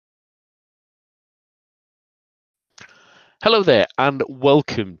Hello there, and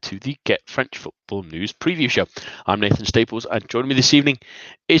welcome to the Get French Football News Preview Show. I'm Nathan Staples, and joining me this evening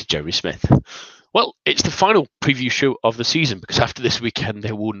is Jerry Smith. Well, it's the final preview show of the season because after this weekend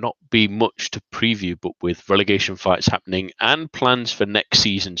there will not be much to preview, but with relegation fights happening and plans for next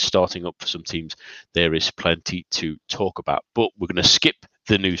season starting up for some teams, there is plenty to talk about. But we're going to skip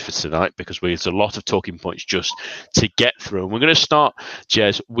the news for tonight because there's a lot of talking points just to get through. And we're going to start,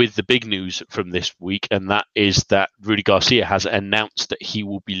 Jez, with the big news from this week, and that is that Rudy Garcia has announced that he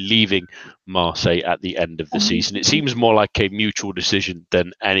will be leaving Marseille at the end of the season. It seems more like a mutual decision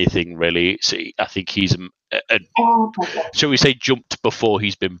than anything, really. I think he's shall we say, jumped before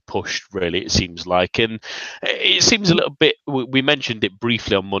he's been pushed, really, it seems like. And it seems a little bit, we mentioned it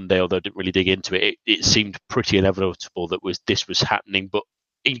briefly on Monday, although I didn't really dig into it. It seemed pretty inevitable that this was happening. But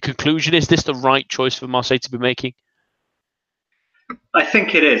in conclusion, is this the right choice for Marseille to be making? I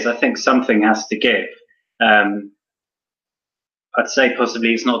think it is. I think something has to give. I'd say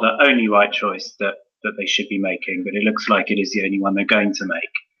possibly it's not the only right choice that they should be making, but it looks like it is the only one they're going to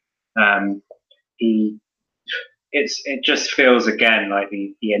make. It just feels again like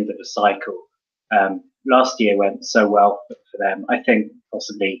the end of a cycle. Last year went so well for them. I think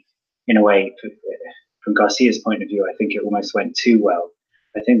possibly in a way, from Garcia's point of view, I think it almost went too well.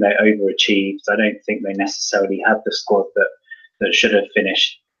 I think they overachieved. I don't think they necessarily had the squad that should have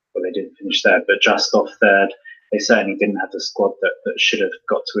finished. Well, they didn't finish third, but just off third. They certainly didn't have the squad that should have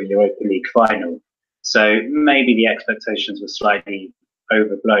got to a Europa League final. So maybe the expectations were slightly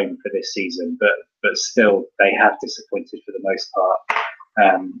overblown for this season, but still they have disappointed for the most part.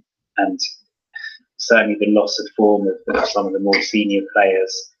 And certainly the loss of form of some of the more senior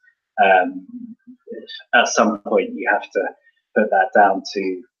players. At some point, you have to put that down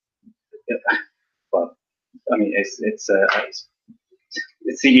to. Well, I mean, it's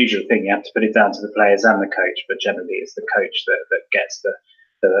the usual thing. You have to put it down to the players and the coach, but generally it's the coach that gets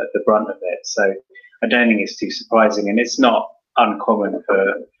the brunt of it. So I don't think it's too surprising, and it's not uncommon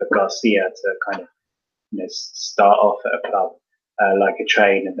for Garcia to kind of start off at a club like a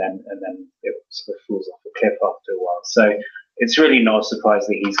train, and then it sort of falls off a cliff after a while. So it's really not a surprise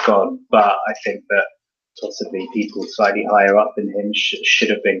that he's gone, but I think that possibly people slightly higher up than him should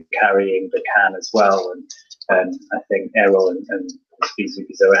have been carrying the can as well, and I think Errol and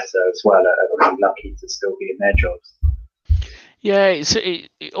Zubizarreta as well are really lucky to still be in their jobs. Yeah,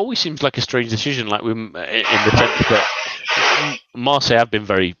 it always seems like a strange decision, like in the sense that Marseille have been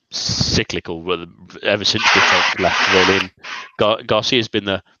very cyclical ever since the French left, really. And Garcia's been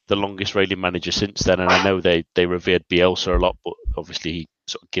the longest reigning manager since then, and I know they revered Bielsa a lot, but obviously he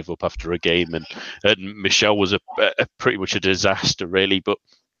sort of gave up after a game, and Michel was a pretty much a disaster, really. But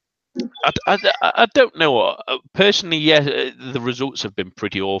I don't know. Personally, yeah, the results have been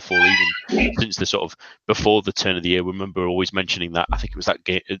pretty awful even since the sort of before the turn of the year. Remember always mentioning that. I think it was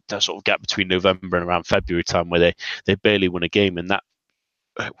that sort of gap between November and around February time where they barely won a game, and that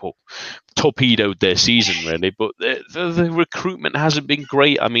torpedoed their season, really. But the recruitment hasn't been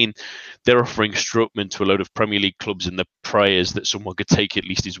great. I mean, they're offering Strootman to a load of Premier League clubs in the prayers that someone could take at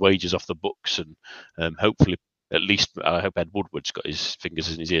least his wages off the books, and hopefully. At least I hope Ed Woodward's got his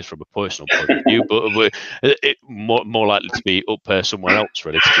fingers in his ears from a personal point of view, but more likely to be up somewhere else,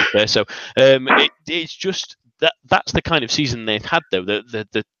 really, to be fair. So it's just that's the kind of season they've had, though.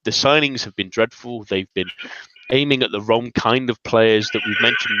 The signings have been dreadful. They've been aiming at the wrong kind of players that we've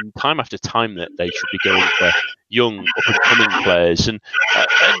mentioned time after time that they should be going for young, up-and-coming players. And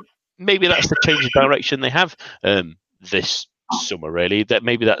maybe that's the change of direction they have this summer, really. That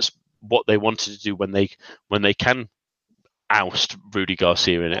maybe that's what they wanted to do when they can oust Rudy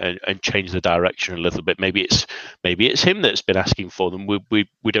Garcia and change the direction a little bit. Maybe it's him that's been asking for them. We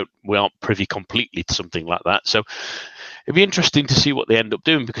aren't privy completely to something like that. So it'd be interesting to see what they end up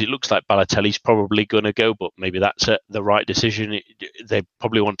doing, because it looks like Balotelli's probably going to go, but maybe that's the right decision. They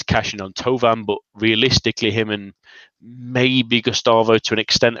probably want to cash in on Thauvin, but realistically, him and maybe Gustavo to an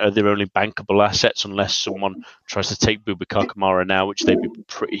extent are their only bankable assets, unless someone tries to take Boubacar Kamara now, which they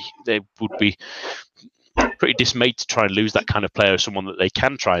would be pretty dismayed to try and lose that kind of player, someone that they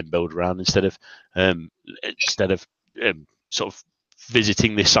can try and build around instead of sort of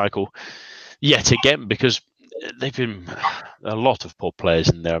visiting this cycle yet again, because they've been a lot of poor players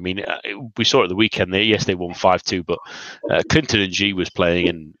in there. I mean, we saw at the weekend. Yes, they won 5-2, but Clinton N'Jie was playing,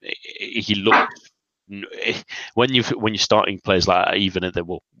 and he looked. When you're starting players like that, even at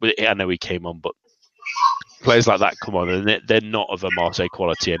I know he came on, but players like that come on, and they're not of a Marseille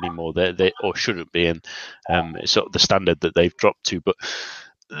quality anymore. They or shouldn't be, and it's sort of the standard that they've dropped to. But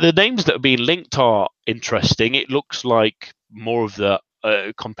the names that are being linked are interesting. It looks like more of the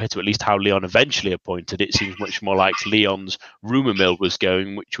compared to at least how Lyon eventually appointed, it seems much more like Lyon's rumour mill was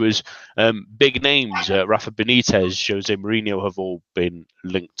going, which was big names. Rafa Benitez, Jose Mourinho have all been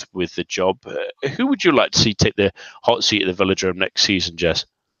linked with the job. Who would you like to see take the hot seat at the Velodrome next season, Jess?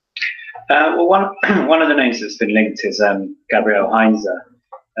 Well, one of the names that's been linked is Gabriel Heinze,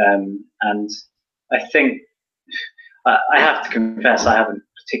 and I think I have to confess I haven't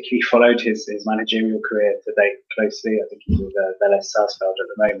particularly followed his managerial career to date closely. I think he's with Vélez Sarsfield at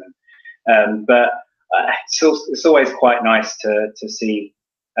the moment, but it's always quite nice to see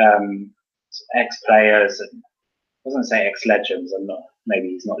ex-players, and I was going to say ex-legends. Maybe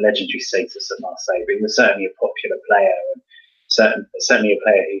he's not legendary status at Marseille, but he was certainly a popular player, and certainly a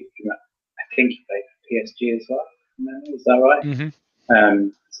player who I think he played for PSG as well. Is that right? Mm-hmm.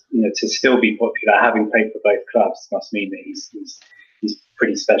 To still be popular, having played for both clubs, must mean that he's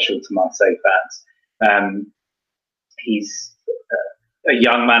pretty special to Marseille fans. He's a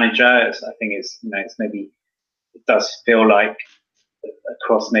young manager. I think it's maybe it does feel like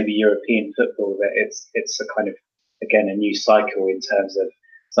across maybe European football that it's a kind of again a new cycle in terms of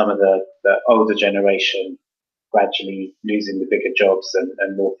some of the older generation gradually losing the bigger jobs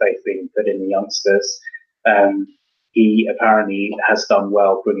and more faith being put in the youngsters. He apparently has done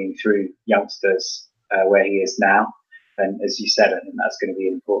well bringing through youngsters where he is now. And as you said, I think that's going to be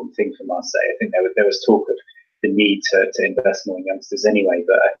an important thing for Marseille. I think there was talk of the need to invest more in youngsters anyway,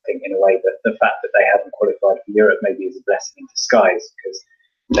 but I think in a way that the fact that they haven't qualified for Europe maybe is a blessing in disguise, because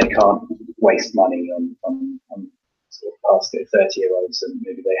they can't waste money on sort of past 30-year-olds, and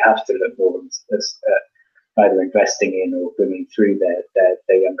maybe they have to look more as either investing in or bringing through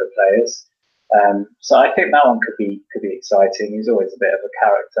their younger players. So I think that one could be exciting. He's always a bit of a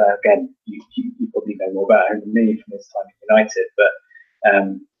character. Again, you probably know more about him than me from his time at United,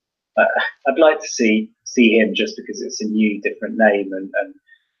 but I'd like to see him just because it's a new, different name and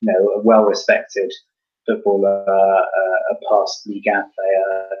a well-respected footballer, a past Ligue 1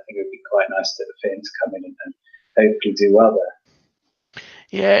 player. I think it would be quite nice for him to come in and hopefully do well there.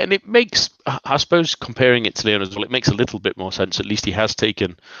 Yeah, and it makes, I suppose, comparing it to Lyon as well, it makes a little bit more sense. At least he has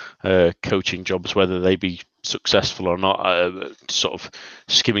taken coaching jobs, whether they be successful or not. Sort of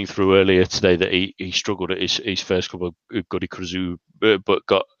skimming through earlier today that he struggled at his first club, Godoy Cruz, but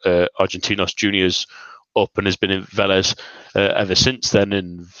got Argentinos Juniors up and has been in Vélez ever since then.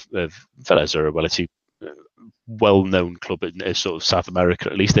 And Vélez are a relatively well-known club in sort of South America.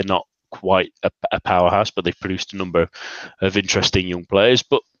 At least they're not quite a powerhouse, but they've produced a number of interesting young players.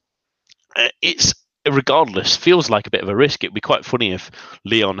 But it's regardless feels like a bit of a risk. It'd be quite funny if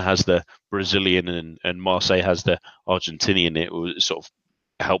Lyon has the Brazilian and Marseille has the Argentinian. It would sort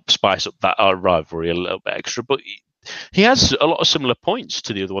of help spice up that rivalry a little bit extra. But he has a lot of similar points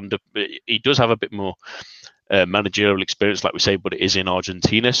to the other one. He does have a bit more managerial experience, like we say, but it is in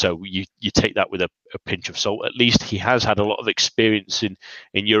Argentina, so you take that with a pinch of salt. At least he has had a lot of experience in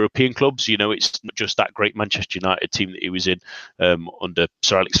European clubs. It's not just that great Manchester United team that he was in under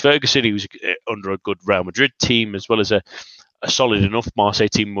Sir Alex Ferguson. He was under a good Real Madrid team, as well as a solid enough Marseille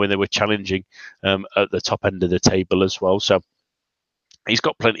team when they were challenging at the top end of the table as well. So he's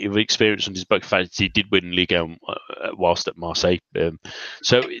got plenty of experience on his back. In fact, he did win Ligue 1 whilst at Marseille.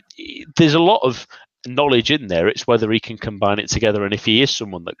 So there's a lot of knowledge in there. It's whether he can combine it together, and if he is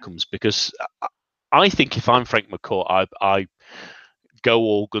someone that comes, because I think if I'm Frank McCourt, I go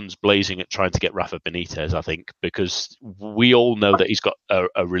all guns blazing at trying to get Rafa Benitez. I think because we all know that he's got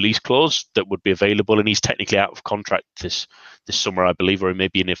a release clause that would be available, and he's technically out of contract this summer, I believe, or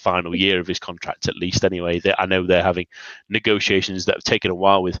maybe in the final year of his contract at least. Anyway, I know they're having negotiations that have taken a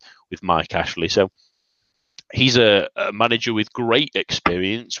while with Mike Ashley. So he's a manager with great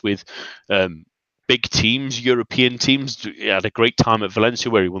experience with big teams, European teams. He had a great time at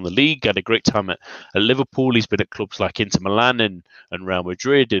Valencia where he won the league, had a great time at Liverpool. He's been at clubs like Inter Milan and Real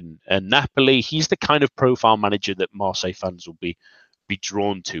Madrid and Napoli. He's the kind of profile manager that Marseille fans will be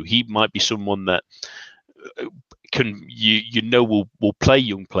drawn to. He might be someone that can will play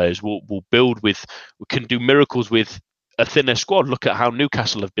young players, will build with, can do miracles with a thinner squad. Look at how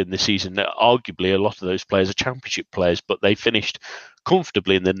Newcastle have been this season. Arguably, a lot of those players are championship players, but they finished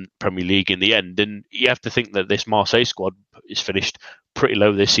comfortably in the Premier League in the end. And you have to think that this Marseille squad is finished pretty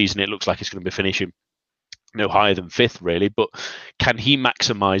low this season. It looks like it's going to be finishing no higher than fifth, really. But can he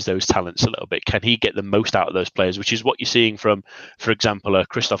maximise those talents a little bit? Can he get the most out of those players, which is what you're seeing from, for example,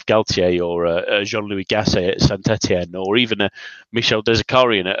 Christophe Galtier or Jean-Louis Gasset at Saint-Etienne, or even Michel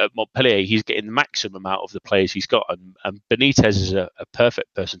Desicarian at Montpellier? He's getting the maximum out of the players he's got, and Benitez is a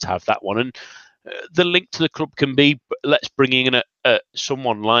perfect person to have that one. And the link to the club can be, let's bring in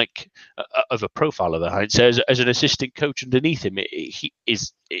someone like of a profile of the Heinz as an assistant coach underneath him.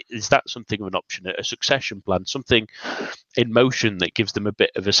 Is that something of an option, a succession plan, something in motion that gives them a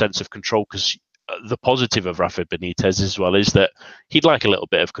bit of a sense of control? Because the positive of Rafa Benitez as well is that he'd like a little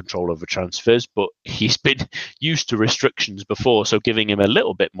bit of control over transfers, but he's been used to restrictions before, so giving him a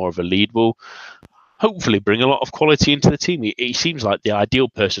little bit more of a lead will hopefully bring a lot of quality into the team. He seems like the ideal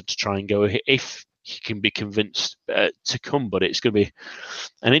person to try and go if he can be convinced to come, but it's going to be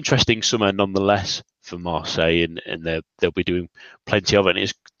an interesting summer nonetheless for Marseille, and they'll be doing plenty of it. And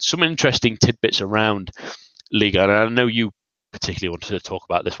it's some interesting tidbits around Liga, and I know you particularly wanted to talk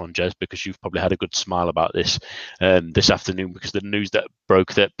about this one, Jez, because you've probably had a good smile about this this afternoon, because the news that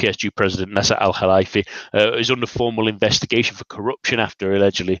broke that PSG president Nasser Al-Khelaifi is under formal investigation for corruption after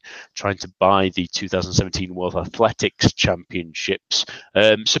allegedly trying to buy the 2017 World Athletics Championships.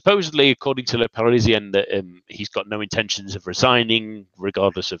 Supposedly, according to Le Parisien, that he's got no intentions of resigning,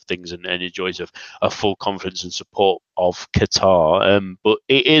 regardless of things, and enjoys a full confidence and support of Qatar. But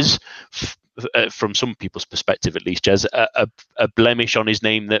it is, from some people's perspective at least, Jez, a blemish on his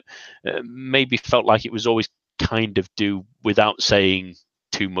name that maybe felt like it was always kind of due without saying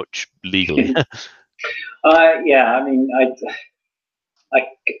too much legally. Yeah, I mean,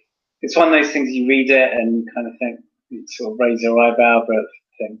 it's one of those things you read it and kind of think, you sort of raise your eyebrow, but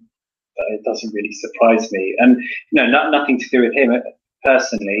think that it doesn't really surprise me. And nothing to do with him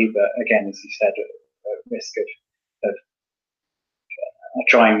personally, but again, as you said, at risk of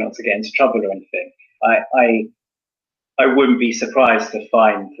trying not to get into trouble or anything. I wouldn't be surprised to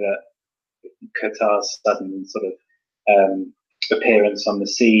find that Qatar's sudden sort of appearance on the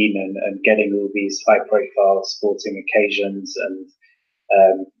scene and getting all these high-profile sporting occasions, and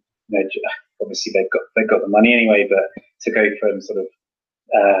obviously they've got the money anyway, but to go from sort of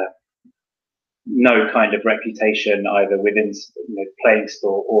no kind of reputation either within playing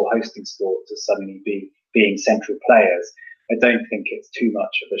sport or hosting sport to suddenly being central players. I don't think it's too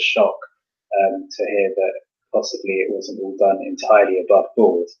much of a shock to hear that possibly it wasn't all done entirely above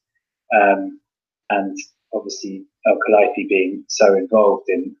board. And obviously Al-Khelaifi being so involved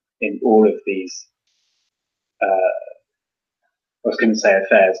in all of these, I was going to say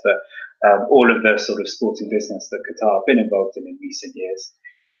affairs, but all of the sort of sporting business that Qatar have been involved in recent years,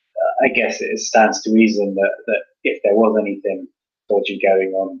 I guess it stands to reason that if there was anything dodgy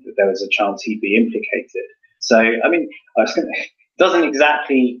going on, that there was a chance he'd be implicated. So, I mean, it doesn't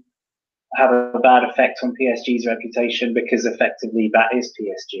exactly have a bad effect on PSG's reputation, because effectively that is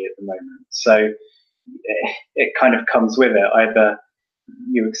PSG at the moment. So it kind of comes with it. Either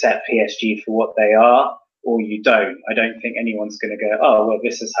you accept PSG for what they are, or you don't. I don't think anyone's going to go, oh, well,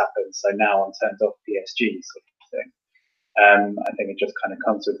 this has happened, so now I'm turned off PSG sort of thing. I think it just kind of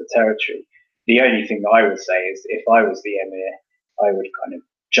comes with the territory. The only thing that I would say is, if I was the Emir, I would kind of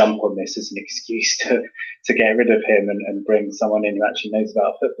jump on this as an excuse to get rid of him and bring someone in who actually knows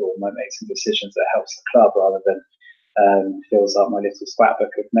about football and might make some decisions that helps the club, rather than fills up my little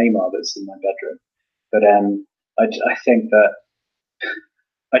scrapbook of Neymar that's in my bedroom. But I think that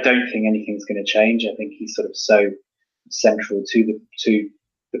I don't think anything's going to change. I think he's sort of so central to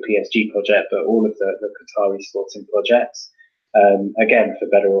the PSG project, but all of the Qatari sporting projects. Again, for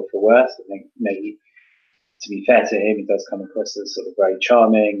better or for worse, I think maybe, to be fair to him, he does come across as sort of very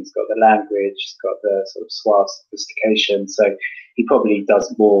charming. He's got the language, he's got the sort of suave sophistication. So he probably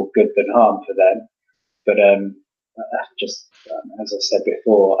does more good than harm for them. But as I said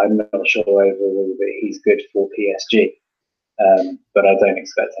before, I'm not sure overall that he's good for PSG. But I don't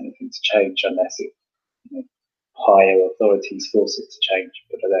expect anything to change unless higher authorities force it to change.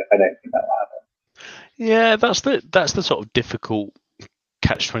 But I don't think that will happen. Yeah, that's the sort of difficult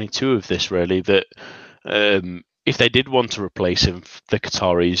catch-22 of this, really. That if they did want to replace him, the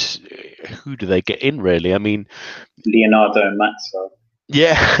Qataris, who do they get in, really? I mean, Leonardo and Maxwell.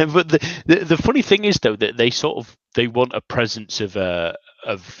 Yeah, but the funny thing is, though, that they want a presence of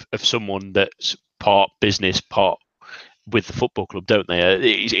someone that's part business, part with the football club, don't they?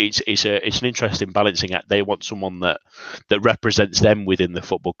 It's an interesting balancing act. They want someone that represents them within the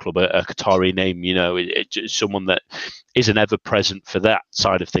football club, a Qatari name, it's someone that isn't ever present for that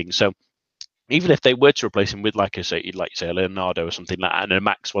side of things. So even if they were to replace him with, like you say, a Leonardo or something like that, and a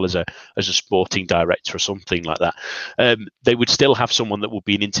Maxwell as a sporting director or something like that, they would still have someone that would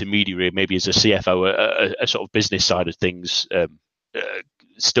be an intermediary, maybe as a CFO, a sort of business side of things,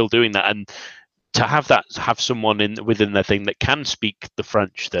 still doing that. And to have someone within their thing that can speak the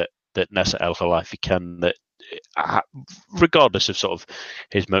French that Nasser Al-Khelaifi can, that regardless of sort of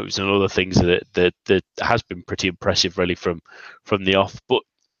his motives and other things, that has been pretty impressive, really, from the off. But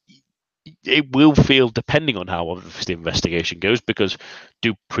it will feel, depending on how obviously the investigation goes, because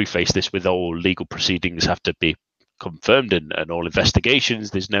do preface this with all legal proceedings have to be confirmed, and all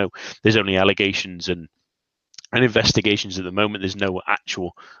investigations, there's only allegations and investigations at the moment. There's no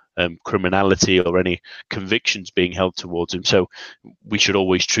actual criminality or any convictions being held towards him, so we should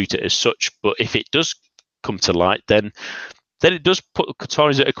always treat it as such. But if it does come to light, then it does put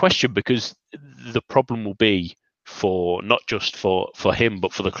Qataris at a question, because the problem will be, for not just for him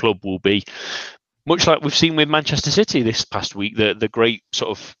but for the club, will be much like we've seen with Manchester City this past week, the great sort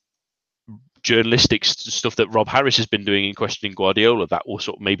of journalistic stuff that Rob Harris has been doing in questioning Guardiola, that will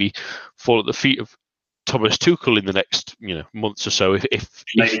sort of maybe fall at the feet of Thomas Tuchel in the next months or so. If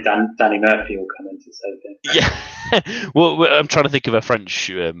maybe Danny Murphy will come in to say that. Yeah, well, I'm trying to think of a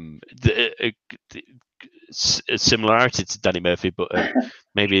French similarity to Danny Murphy, but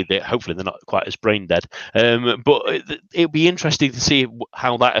maybe hopefully they're not quite as brain dead. But it'll be interesting to see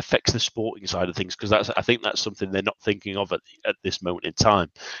how that affects the sporting side of things, because I think that's something they're not thinking of at this moment in time.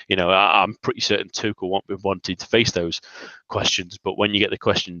 I'm pretty certain Tuchel won't be wanting to face those questions, but when you get the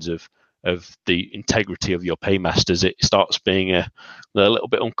questions of the integrity of your paymasters, it starts being a little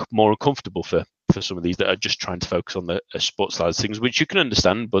bit more uncomfortable for some of these that are just trying to focus on the sports side of things, which you can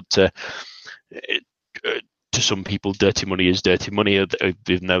understand. But to some people, dirty money is dirty money.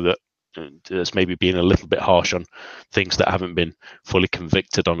 They know that that's maybe being a little bit harsh on things that haven't been fully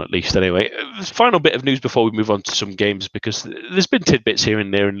convicted on, at least. Anyway, final bit of news before we move on to some games, because there's been tidbits here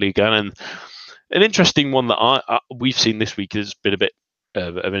and there in Ligue 1, and an interesting one that we've seen this week has been a bit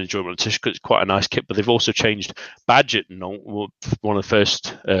of an enjoyment. It's quite a nice kit, but they've also changed badge at Nantes, one of the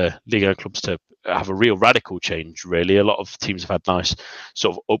first Ligue 1 clubs to have a real radical change, really. A lot of teams have had nice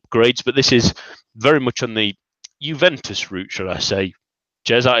sort of upgrades, but this is very much on the Juventus route, should I say.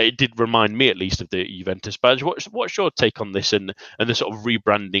 Jez, it did remind me at least of the Juventus badge. What's your take on this and the sort of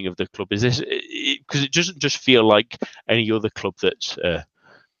rebranding of the club? Is this, because it doesn't just feel like any other club that's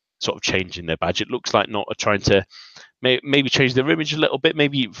sort of changing their badge. It looks like Nantes are trying to maybe change their image a little bit,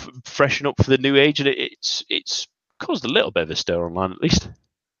 maybe freshen up for the new age, and it's caused a little bit of a stir online, at least.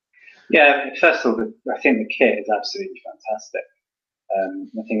 Yeah, first of all, I think the kit is absolutely fantastic.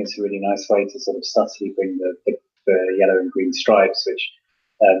 I think it's a really nice way to sort of subtly bring the yellow and green stripes, which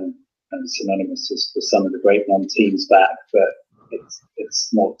are synonymous with some of the great non-teams back, but it's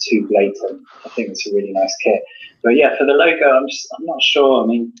not too blatant. I think it's a really nice kit. But yeah, for the logo, I'm not sure. I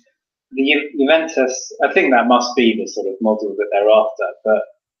mean, the Juventus, I think that must be the sort of model that they're after. But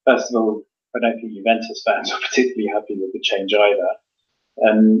first of all, I don't think Juventus fans are particularly happy with the change either.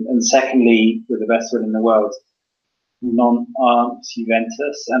 And secondly, with the best will in the world, Nantes aren't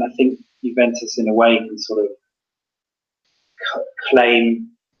Juventus, and I think Juventus, in a way, can sort of claim.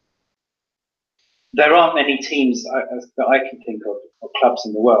 There aren't many teams that I can think of, or clubs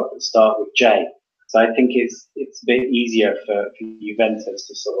in the world, that start with J. So I think it's a bit easier for Juventus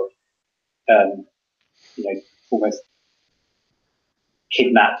to sort of almost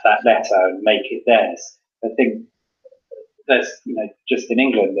kidnap that letter and make it theirs. I think there's, just in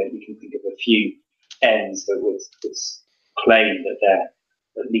England, that you can think of a few N's that would claim that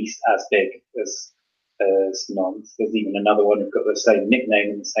they're at least as big as Nantes. There's even another one who's got the same nickname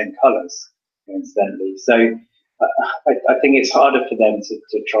and the same colours, incidentally. So I think it's harder for them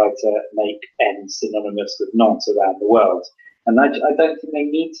to try to make N synonymous with Nantes around the world. And I don't think they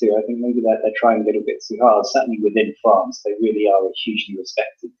need to. I think maybe they're trying a little bit too hard. Certainly within France, they really are a hugely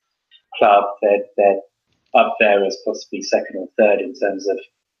respected club. They're up there as possibly second or third in terms of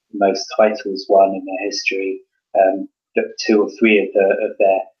most titles won in their history. Two or three of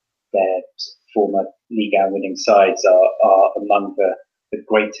their former Ligue 1 winning sides are among the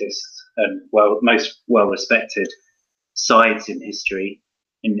greatest and most well respected sides in history,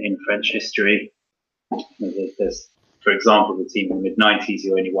 in French history. There's, for example, the team in the mid-90s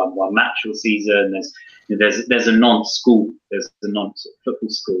who only won one match all season. There's a Nantes school. There's a Nantes football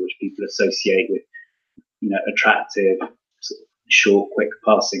school which people associate with, attractive, sort of short, quick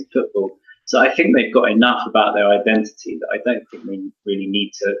passing football. So I think they've got enough about their identity that I don't think we really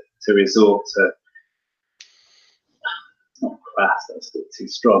need to resort to. It's not crass, that's a bit too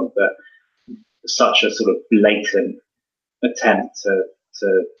strong, but such a sort of blatant attempt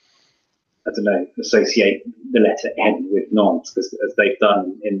to I don't know, associate the letter N with Nantes as they've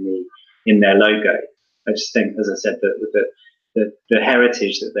done in their logo. I just think, as I said, that the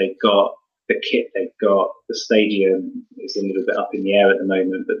heritage that they've got, the kit they've got, the stadium is a little bit up in the air at the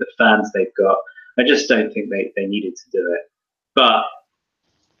moment, but the fans they've got, I just don't think they needed to do it. But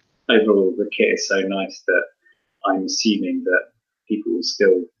overall, the kit is so nice that I'm assuming that people will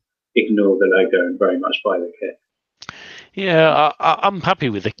still ignore the logo and very much buy the kit. Yeah, I'm happy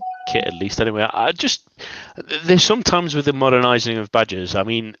with kit at least. Anyway, there's sometimes with the modernising of badges. I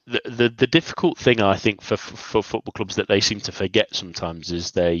mean, the difficult thing I think for football clubs that they seem to forget sometimes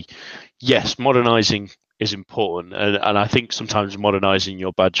is yes, modernising is important, and I think sometimes modernising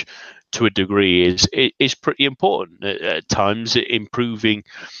your badge to a degree is pretty important at times, improving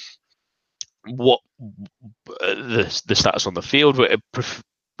what the status on the field,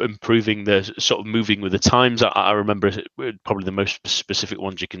 improving the sort of moving with the times. I remember probably the most specific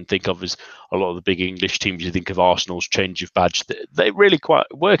ones you can think of is a lot of the big English teams. You think of Arsenal's change of badge; they really quite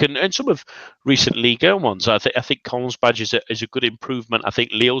work, and some of recent Ligue 1 ones. I think Caen's badge is a good improvement. I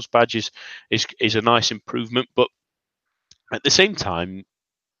think Lille's badge is a nice improvement, but at the same time,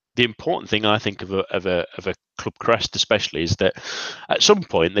 the important thing I think of a club crest, especially, is that at some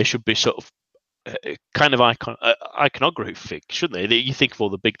point they should be sort of kind of iconographic, shouldn't they? You think of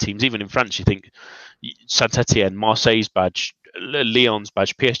all the big teams, even in France. You think Saint-Etienne, Marseille's badge, Lyon's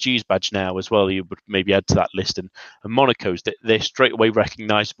badge, PSG's badge now as well. You would maybe add to that list, and Monaco's. They're straight away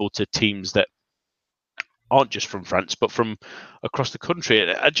recognisable to teams that aren't just from France, but from across the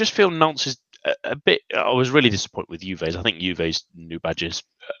country. I just feel Nantes is a bit. I was really disappointed with Juve's. I think Juve's new badge is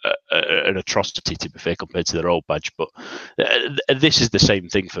an atrocity, to be fair, compared to their old badge. But this is the same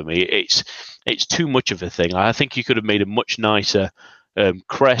thing for me. It's too much of a thing. I think you could have made a much nicer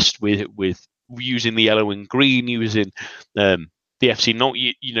crest with using the yellow and green, using the FC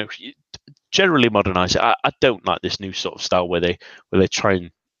Nantes. You know, generally modernise it. I don't like this new sort of style where they try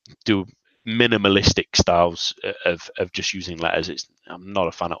and do minimalistic styles of just using letters. I'm not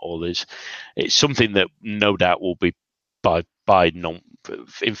a fan at all. It's something that no doubt will be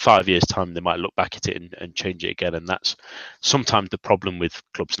in 5 years' time they might look back at it and change it again. And that's sometimes the problem with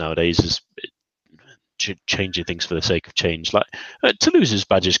clubs nowadays, is changing things for the sake of change. Like Toulouse's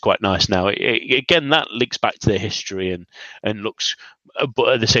badge is quite nice now. Again, that links back to their history and looks, but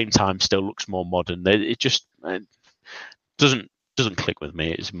at the same time still looks more modern. It just doesn't click with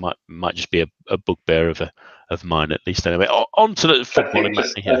me. It might just be a bugbear of mine, at least. Anyway, on to the football.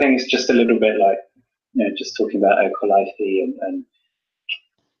 I think it's just a little bit like, just talking about Okolaifi and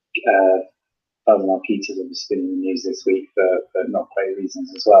Fabian Marquinhos has been in the news this week for not great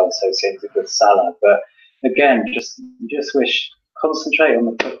reasons as well, associated with Salah. But again, just wish, concentrate on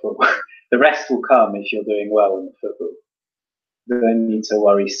the football. The rest will come if you're doing well in the football. You don't need to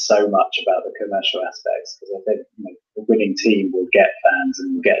worry so much about the commercial aspects, because I think the winning team will get fans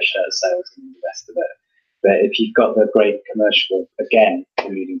and will get shirt sales and the rest of it. But if you've got the great commercial, again,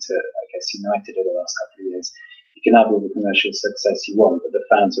 alluding to, I guess, United over the last couple of years, you can have all the commercial success you want, but the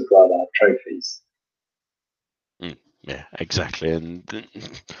fans would rather have trophies. Yeah, exactly. And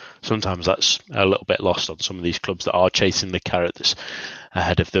sometimes that's a little bit lost on some of these clubs that are chasing the carrot that's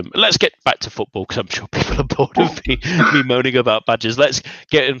ahead of them. Let's get back to football, because I'm sure people are bored of me moaning about badges. Let's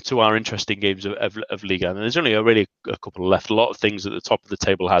get into our interesting games of Liga. And there's only really a couple left. A lot of things at the top of the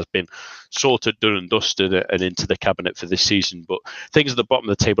table has been sorted, done and dusted, and into the cabinet for this season. But things at the bottom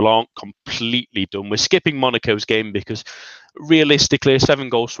of the table aren't completely done. We're skipping Monaco's game because realistically, a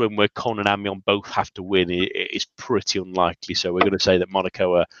 7-goal swing where Caen and Amiens both have to win is pretty unlikely. So we're going to say that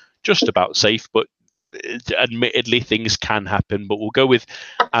Monaco are just about safe, but admittedly things can happen. But we'll go with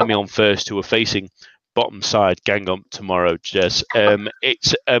Amiens first, who are facing bottom side Guingamp tomorrow, Jez.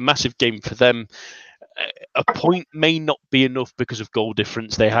 It's a massive game for them. A point may not be enough because of goal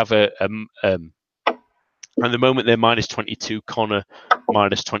difference. They have at the moment they're minus 22, Connor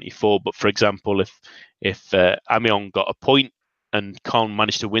minus 24. But for example, if Amiens got a point and Caen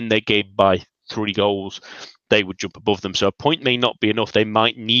managed to win their game by 3 goals, they would jump above them. So a point may not be enough. They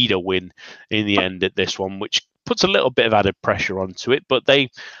might need a win in the end at this one, which puts a little bit of added pressure onto it. But they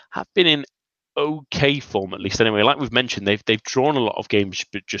have been in okay form, at least anyway. Like we've mentioned, they've drawn a lot of games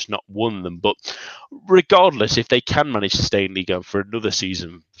but just not won them. But regardless, if they can manage to stay in Ligue 1 for another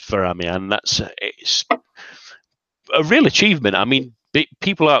season for Amiens, it's a real achievement. I mean,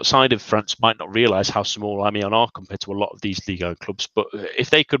 people outside of France might not realise how small Amiens are compared to a lot of these Ligue 1 clubs. But if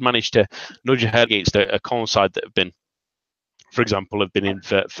they could manage to nudge ahead against a Caen side that have been, for example, have been in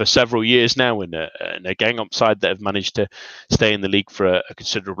for several years now, and a Guingamp side that have managed to stay in the league for a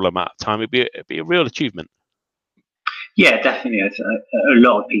considerable amount of time, it'd be a real achievement. Yeah, definitely. A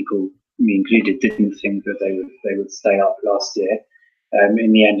lot of people, me included, didn't think that they would stay up last year.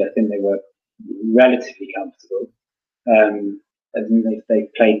 In the end, I think they were relatively comfortable. I think they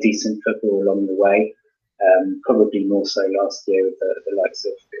played decent football along the way. Probably more so last year with the likes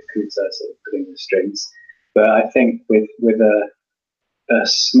of Kuta sort of pulling the strings. But I think with a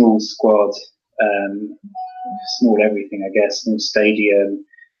small squad, small everything, I guess, small stadium,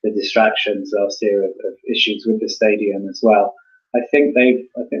 the distractions last year of issues with the stadium as well, I think they've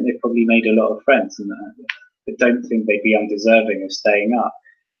probably made a lot of friends, and I don't think they'd be undeserving of staying up.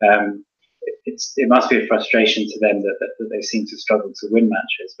 It must be a frustration to them that they seem to struggle to win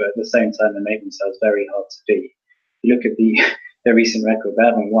matches, but at the same time, they make themselves very hard to beat. You look at their recent record; they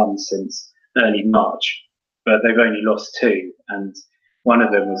haven't won since early March, but they've only lost 2, and one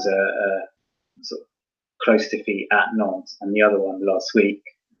of them was a sort of close defeat at Nantes, and the other one last week,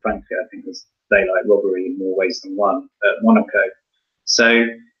 frankly, I think was daylight robbery in more ways than one at Monaco. So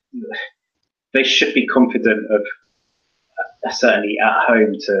they should be confident of, certainly at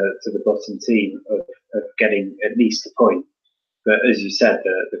home to the bottom team, of getting at least a point. But as you said,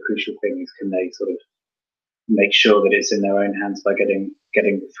 the crucial thing is, can they sort of make sure that it's in their own hands by getting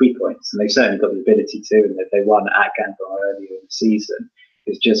the 3 points? And they've certainly got the ability to, and that they won at Guingamp earlier in the season.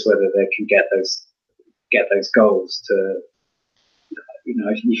 It's just whether they can get those goals to,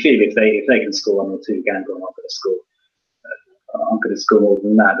 you feel if they can score 1 or 2, Guingamp aren't going to score more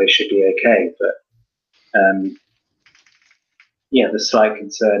than that. They should be okay. But the slight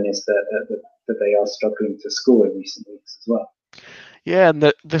concern is that they are struggling to score in recent weeks as well. Yeah,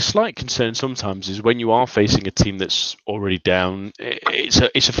 and the slight concern sometimes is when you are facing a team that's already down.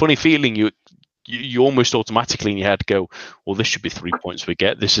 It's a funny feeling. You almost automatically in your head go, well, this should be 3 points we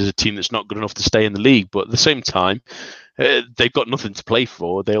get. This is a team that's not good enough to stay in the league. But at the same time, they've got nothing to play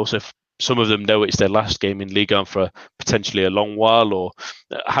for. They also, some of them know it's their last game in Ligue 1 for potentially a long while, or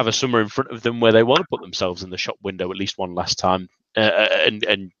have a summer in front of them where they want to put themselves in the shop window at least one last time.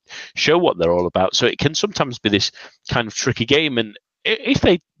 And show what they're all about. So it can sometimes be this kind of tricky game. And if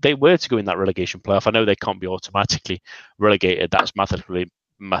they were to go in that relegation playoff, I know they can't be automatically relegated. That's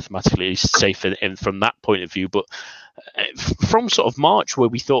mathematically safe in from that point of view. But from sort of March, where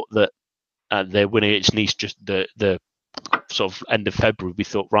we thought that they're winning against Nice just the sort of end of February, we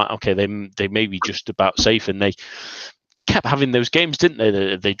thought, right, okay, they may be just about safe, and they kept having those games, didn't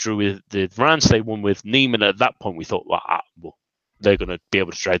they? They drew with the Reims, they won with Nîmes, and at that point we thought, well, they're going to be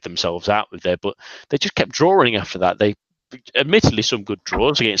able to drag themselves out with there, but they just kept drawing after that. They admittedly some good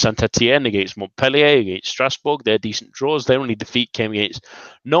draws against Saint-Etienne, against Montpellier, against Strasbourg. They're decent draws. Their only defeat came against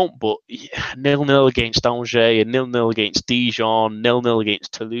Nantes, but 0-0 against Angers, and 0-0 against Dijon, 0-0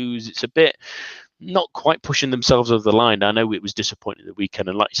 against Toulouse. It's a bit not quite pushing themselves over the line. I know it was disappointing the weekend,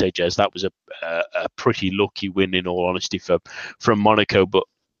 and like you say, Jez, that was a pretty lucky win in all honesty from Monaco, but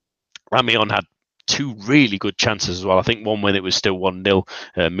Amiens had 2 really good chances as well. I think one when it was still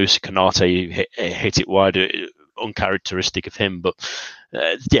 1-0, Moussa Konate hit it wide, uncharacteristic of him. But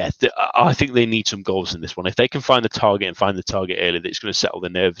I think they need some goals in this one. If they can find the target early, that's going to settle the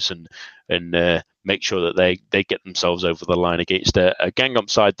nerves and make sure that they get themselves over the line against a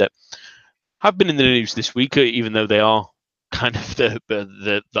Guingamp side that have been in the news this week, even though they are kind of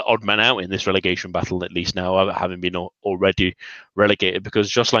the odd man out in this relegation battle, at least now, having been already relegated, because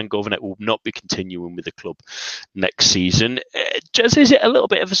Jocelyn Gourvenec will not be continuing with the club next season. Just, is it a little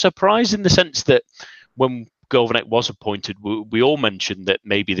bit of a surprise in the sense that when Gourvenec was appointed, we all mentioned that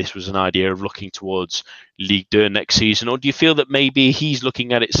maybe this was an idea of looking towards Ligue 2 next season, or do you feel that maybe he's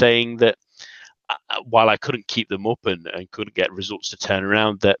looking at it saying that while I couldn't keep them up and couldn't get results to turn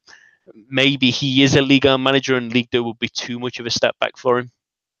around, that maybe he is a Ligue 1 manager and Ligue 2 would be too much of a step back for him?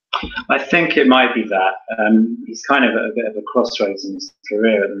 I think it might be that. He's kind of at a bit of a crossroads in his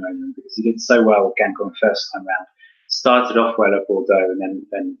career at the moment, because he did so well with Guingamp first time round. Started off well at Bordeaux, and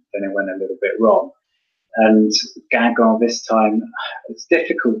then it went a little bit wrong. And Guingamp this time, it's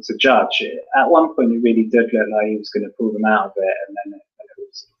difficult to judge. At one point, it really did look like he was going to pull them out of it, and then it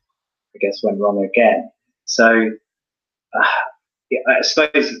was, I guess, went wrong again. So I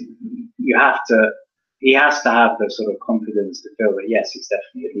suppose he has to have the sort of confidence to feel that, yes, he's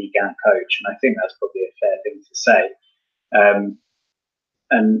definitely a Ligue 1 coach, and I think that's probably a fair thing to say.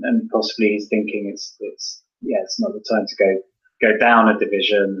 And possibly he's thinking it's not the time to go down a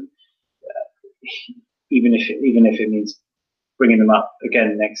division. Even if it means bringing them up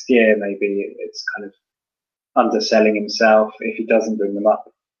again next year, maybe it's kind of underselling himself. If he doesn't bring them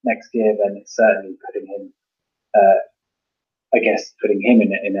up next year, then it's certainly putting him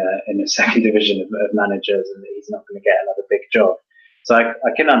in a second division of managers, and he's not going to get another big job. So I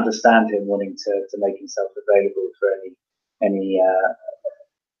can understand him wanting to make himself available for any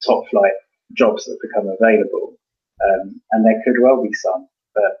top flight jobs that become available, and there could well be some,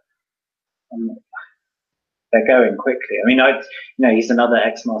 but they're going quickly. I mean, he's another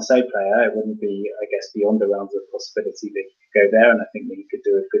ex-Marseille player. It wouldn't be, I guess, beyond the realms of possibility that he could go there, and I think that he could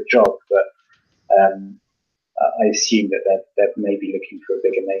do a good job. But I assume that they're maybe looking for a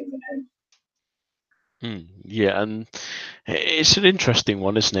bigger name than him. Yeah, and it's an interesting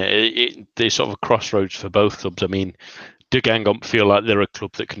one, isn't it? There's sort of a crossroads for both clubs. I mean, do Guingamp feel like they're a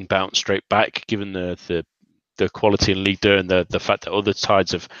club that can bounce straight back, given the quality in Ligue 2 and the fact that other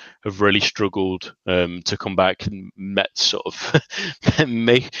sides have really struggled to come back and met sort of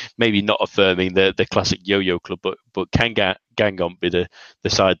maybe not affirming the classic yo-yo club, but can Guingamp be the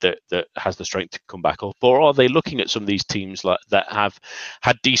side that has the strength to come back up? Or are they looking at some of these teams like that have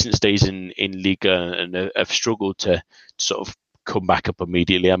had decent stays in Liga and have struggled to sort of come back up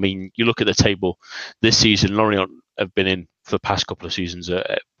immediately? I mean, you look at the table this season, Lorient have been in for the past couple of seasons,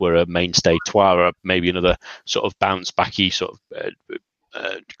 were a mainstay. Troyes, maybe another sort of bounce backy sort of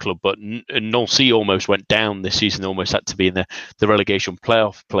club, but Nancy almost went down this season. They almost had to be in the relegation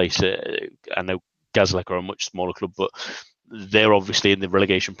playoff place. I know Gazlec are a much smaller club, but they're obviously in the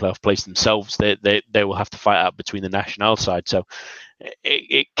relegation playoff place themselves. They will have to fight out between the national side. So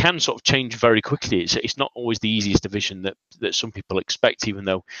it can sort of change very quickly. It's not always the easiest division that some people expect, even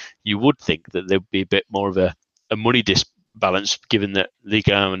though you would think that there would be a bit more of a money disbalance, given that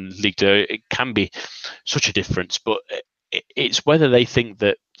Liga and Ligue 2, it can be such a difference. But it's whether they think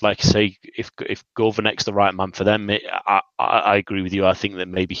that, like I say, if Gourvenec's the right man for them. I agree with you. I think that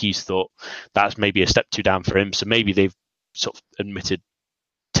maybe he's thought that's maybe a step too down for him. So maybe they've sort of admitted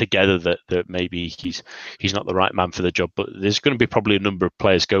together that maybe he's not the right man for the job. But there's going to be probably a number of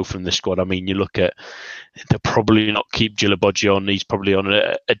players go from the squad. I mean, you look at, they'll probably not keep Djilabodji on. He's probably on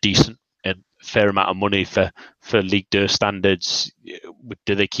a decent, fair amount of money for Ligue 2 standards.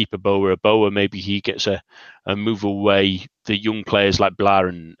 Do they keep Aboa? Maybe he gets a move away. The young players like Blar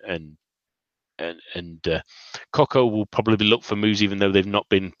and Coco will probably look for moves, even though they've not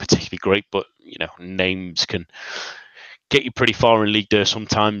been particularly great. But names can get you pretty far in Ligue 2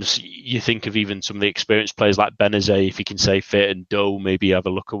 sometimes. You think of even some of the experienced players like Benazet, if he can stay fit, and Doe maybe have a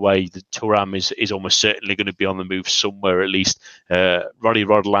look away. The Thuram is almost certainly going to be on the move somewhere at least. Roddy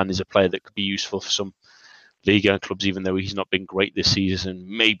Rodelan is a player that could be useful for some Liga clubs, even though he's not been great this season.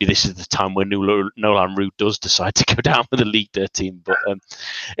 Maybe this is the time when Nolan Roux does decide to go down with the Ligue 2 team. But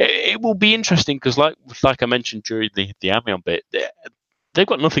it will be interesting because, like I mentioned during the Amiens bit, they've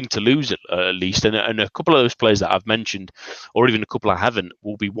got nothing to lose at least, and a couple of those players that I've mentioned, or even a couple I haven't,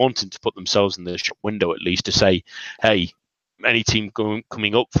 will be wanting to put themselves in the shop window at least to say, hey, any team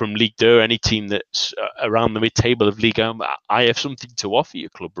coming up from Ligue 2, any team that's around the mid-table of Ligue 1, I have something to offer your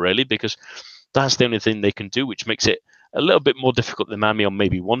club, really, because that's the only thing they can do, which makes it a little bit more difficult than Amiens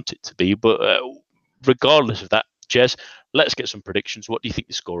maybe want it to be. But regardless of that, Jez, let's get some predictions. What do you think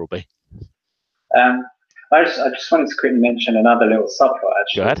the score will be? I just wanted to quickly mention another little subplot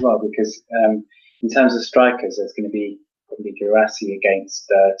actually as well, because in terms of strikers, there's going to be probably Guirassy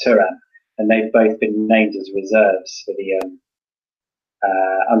against Thuram, and they've both been named as reserves for the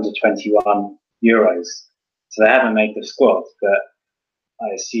under 21 Euros. So they haven't made the squad, but I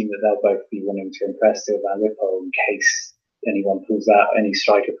assume that they'll both be wanting to impress Sylvain Ripoll in case any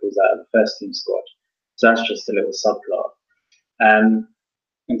striker pulls out of the first team squad. So that's just a little subplot.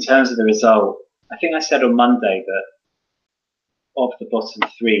 In terms of the result, I think I said on Monday that of the bottom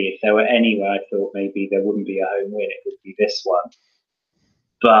three, if there were anywhere I thought maybe there wouldn't be a home win, it would be this one.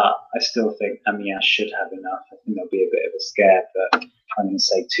 But I still think Amiens should have enough. I think there'll be a bit of a scare, but I'm going to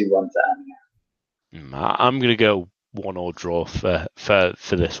say 2-1 to Amiens. I'm going to go 1-1 draw for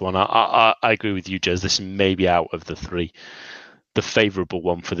this one. I agree with you, Jez. This may be out of the three the favourable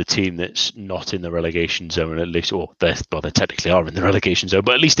one for the team that's not in the relegation zone, at least, or they technically are in the relegation zone,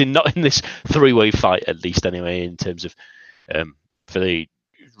 but at least not in this three-way fight, at least anyway, in terms of for the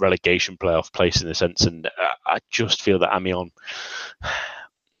relegation playoff place in a sense. And I just feel that Amiens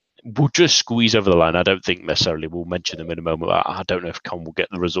will just squeeze over the line. I don't think necessarily we'll mention them in a moment. I don't know if Caen will get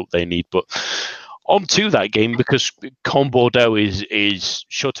the result they need, but on to that game, because Caen Bordeaux is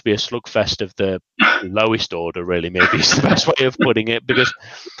sure to be a slugfest of the lowest order, really, maybe is the best way of putting it, because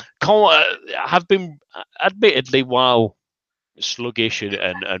Caen have been, admittedly, while sluggish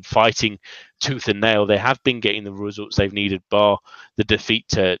and fighting tooth and nail, they have been getting the results they've needed, bar the defeat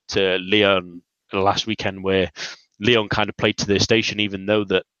to Lyon last weekend, where Lyon kind of played to their station, even though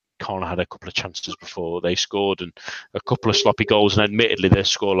that Caen had a couple of chances before they scored and a couple of sloppy goals, and admittedly their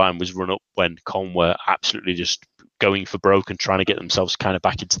scoreline was run up when Caen were absolutely just going for broke and trying to get themselves kind of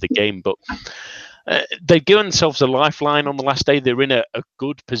back into the game. But they've given themselves a lifeline on the last day. They're in a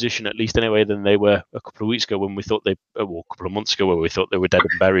good position, at least anyway, than they were a couple of weeks ago when we thought a couple of months ago where we thought they were dead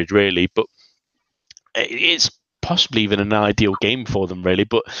and buried, really. But it's possibly even an ideal game for them, really.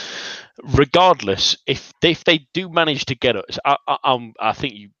 But regardless, if they do manage to get us, I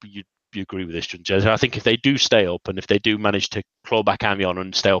think you agree with this, Jez. I think if they do stay up and if they do manage to claw back Amiens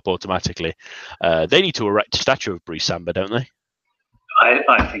and stay up automatically, they need to erect a statue of Brice Samba, don't they?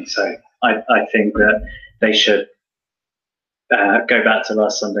 I think so. I think that they should go back to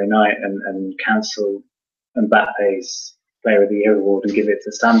last Sunday night and cancel Mbappe's Player of the Year award and give it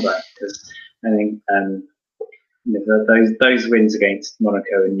to Samba, because I think those wins against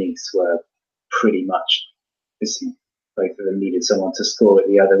Monaco and Nice were pretty much, both of them needed someone to score at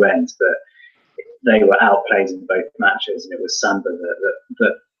the other end, but they were outplayed in both matches, and it was Samba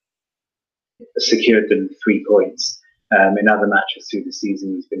that secured them 3 points. In other matches through the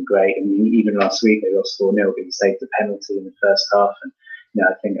season, he's been great. And even last week, they lost 4-0, but he saved a penalty in the first half. And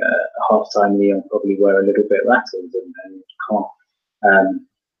I think at half-time, Lyon probably were a little bit rattled and can't.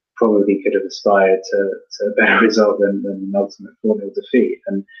 Probably could have aspired to a better result than an ultimate 4-0 defeat.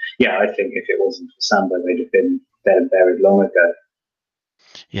 And yeah, I think if it wasn't for Samba, they'd have been dead and buried long ago.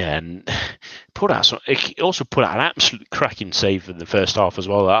 Yeah, and he also put out an absolute cracking save in the first half as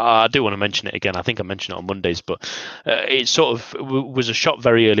well. I do want to mention it again. I think I mentioned it on Mondays, but it sort of was a shot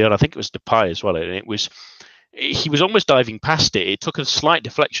very early on. I think it was Depay as well, and he was almost diving past it. It took a slight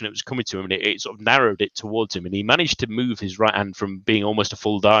deflection. It was coming to him, and it sort of narrowed it towards him. And he managed to move his right hand from being almost a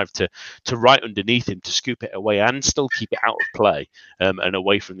full dive to right underneath him to scoop it away and still keep it out of play and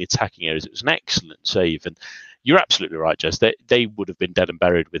away from the attacking areas. It was an excellent save. And you're absolutely right, Jess. They would have been dead and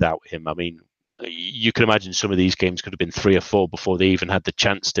buried without him. I mean, you can imagine some of these games could have been 3 or 4 before they even had the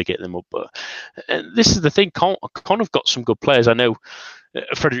chance to get them up. But this is the thing. Caen have got some good players. I know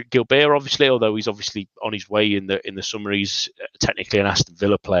Frederick Gilbert, obviously, although he's obviously on his way in the summer, he's technically an Aston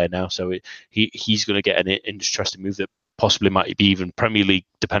Villa player now, so he's going to get an interesting move that possibly might be even Premier League,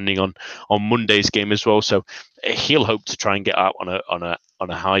 depending on Monday's game as well. So he'll hope to try and get out on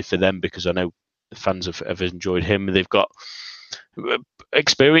a high for them, because I know the fans have enjoyed him. They've got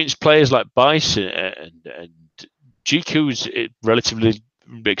experienced players like Bice and GQ's relatively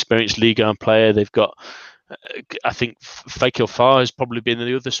experienced Ligue 1 player. They've got, I think, Fakir Farr has probably been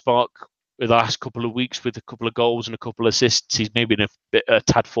the other spark the last couple of weeks with a couple of goals and a couple of assists. He's maybe been a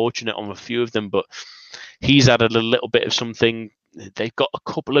tad fortunate on a few of them, but he's added a little bit of something. They've got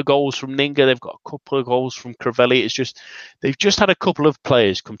a couple of goals from Ninga. They've got a couple of goals from Crivelli. It's just they've just had a couple of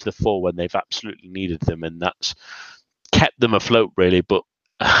players come to the fore when they've absolutely needed them, and that's kept them afloat, really. But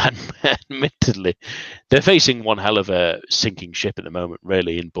admittedly, they're facing one hell of a sinking ship at the moment,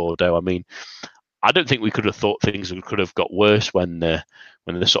 really, in Bordeaux. I mean, I don't think we could have thought things could have got worse when the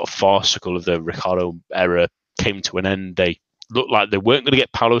sort of farcical of the Ricardo era came to an end. They looked like they weren't going to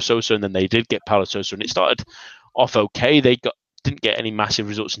get Paulo Sousa, and then they did get Paulo Sousa, and it started off okay. They didn't get any massive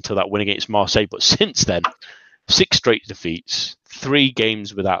results until that win against Marseille, but since then, 6 straight defeats, 3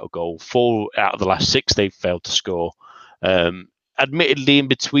 games without a goal, 4 out of the last 6 they've failed to score. Admittedly, in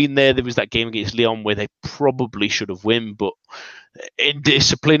between there was that game against Lyon where they probably should have won, but in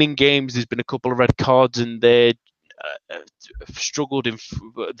disciplining games, there's been a couple of red cards, and they've struggled in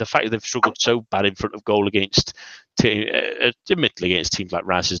the fact that they've struggled so bad in front of goal against, admittedly against teams like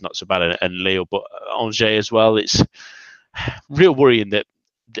Reims is not so bad, and Leo, but Angers as well. It's real worrying that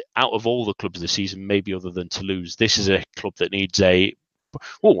out of all the clubs this season, maybe other than Toulouse, this is a club that needs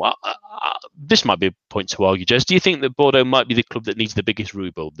this might be a point to argue, Jez. Do you think that Bordeaux might be the club that needs the biggest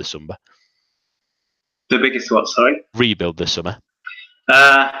rebuild this summer? The biggest what, sorry? Rebuild this summer.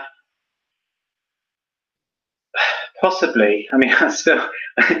 Possibly. I mean,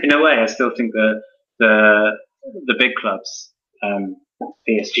 in a way, I still think the big clubs,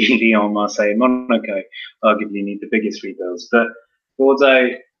 PSG, Lyon, Marseille, Monaco, arguably need the biggest rebuilds. But Bordeaux,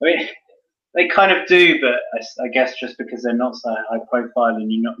 I mean, they kind of do, but I guess just because they're not so high profile,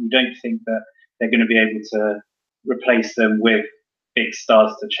 and you don't think that they're going to be able to replace them with big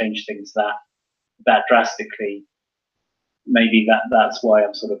stars to change things that drastically. Maybe that's why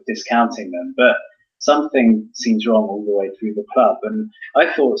I'm sort of discounting them. But something seems wrong all the way through the club, and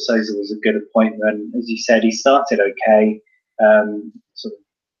I thought Sousa was a good appointment. As you said, he started okay, sort of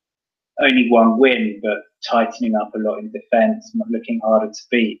only 1 win, but tightening up a lot in defence, looking harder to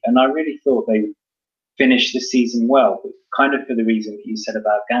beat. And I really thought they finished the season well, but kind of for the reason that you said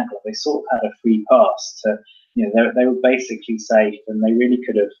about Gangler. They sort of had a free pass to, they were basically safe, and they really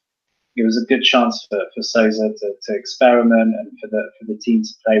could have. It was a good chance for Sousa to experiment, and for the team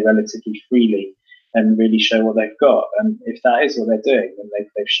to play relatively freely and really show what they've got. And if that is what they're doing, then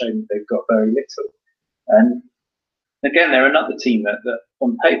they've shown that they've got very little. And again, they're another team that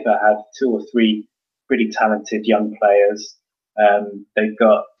on paper have 2 or 3 pretty talented young players. They've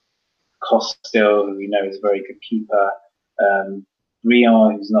got Costil, who we know is a very good keeper.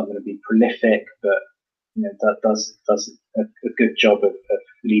 Rion, who's not going to be prolific, but that does a good job of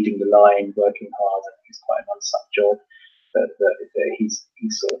leading the line, working hard. I think it's quite an unsung job that he's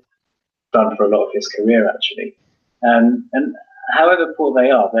sort of done for a lot of his career, actually. And however poor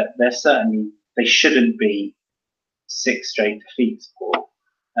they are, they're certainly, they shouldn't be 6 straight defeats, Paul.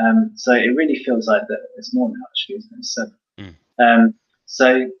 So it really feels like that. It's more now, actually, isn't it? 7.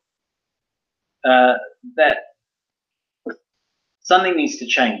 So that something needs to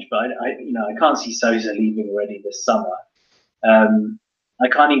change. But I can't see Sousa leaving already this summer. I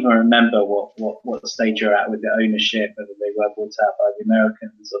can't even remember what stage you're at with the ownership, whether they were bought out by the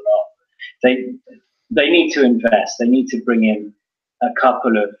Americans or not. They need to invest. They need to bring in a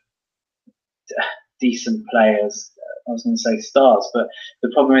couple of decent players. I was going to say stars, but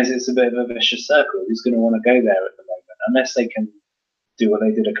the problem is it's a bit of a vicious circle. Who's going to want to go there at the moment? Unless they can do what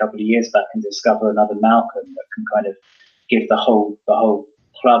they did a couple of years back and discover another Malcolm that can kind of give the whole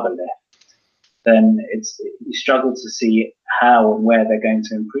club a lift, then you struggle to see how and where they're going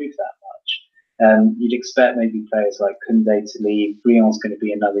to improve that much. You'd expect maybe players like Koundé to leave. Brion's going to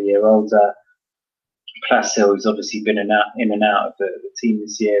be another year older. Plasil, who's obviously been in and out of the team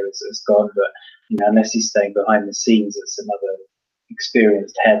this year, has gone. But unless he's staying behind the scenes, it's another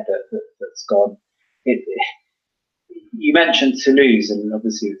experienced head that's gone. You mentioned Toulouse, and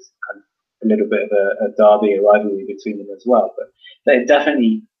obviously it's kind of a little bit of a derby, a rivalry between them as well. But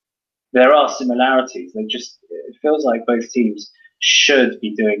there are similarities. It feels like both teams should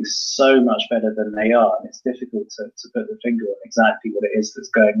be doing so much better than they are, and it's difficult to put the finger on exactly what it is that's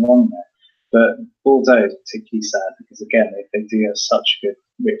going on there. But Bordeaux is particularly sad because, again, they do have such good,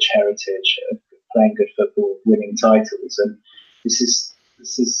 rich heritage of playing good football, winning titles, and this is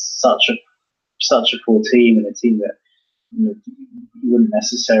such a poor team, and a team that you wouldn't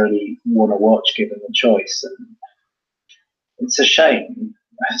necessarily want to watch given the choice. And it's a shame.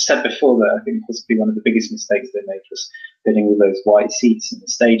 I said before that I think possibly one of the biggest mistakes they made was bidding with those white seats in the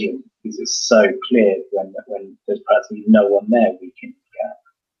stadium, because it's so clear when there's practically no one there week in, week out.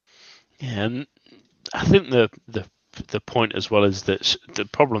 Yeah, and I think the point as well is that the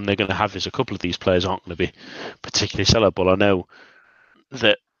problem they're going to have is a couple of these players aren't going to be particularly sellable. I know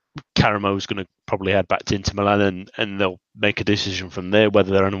that Caramo is going to probably head back to Inter Milan, and they'll make a decision from there.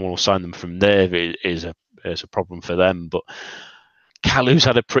 Whether anyone will sign them from there is a problem for them. But Kalu's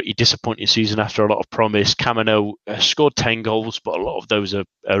had a pretty disappointing season after a lot of promise. Camino scored 10 goals, but a lot of those are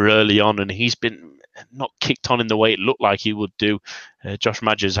early on, and he's been not kicked on in the way it looked like he would do. Josh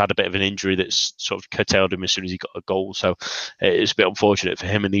Madger's had a bit of an injury that's sort of curtailed him as soon as he got a goal, so it's a bit unfortunate for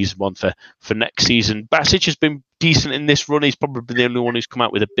him, and he's one for next season. Basic has been decent in this run. He's probably the only one who's come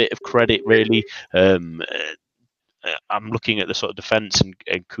out with a bit of credit, really. I'm looking at the sort of defence, and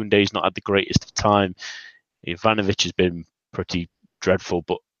Koundé's not had the greatest of time. Ivanovic has been pretty dreadful,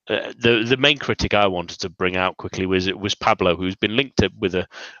 but the main critic I wanted to bring out quickly was Pablo, who's been linked with a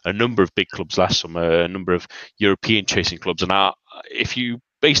number of big clubs last summer, a number of European chasing clubs, and if you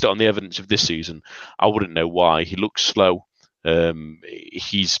based it on the evidence of this season, I wouldn't know why. He looks slow.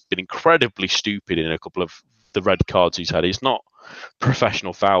 He's been incredibly stupid in a couple of the red cards he's had. It's not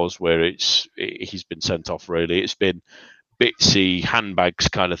professional fouls where he's been sent off, really. It's been bitsy handbags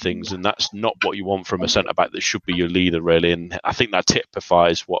kind of things, and that's not what you want from a centre back that should be your leader, really. And I think that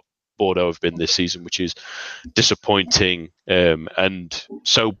typifies what Bordeaux have been this season, which is disappointing and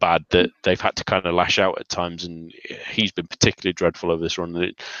so bad that they've had to kind of lash out at times, and he's been particularly dreadful over this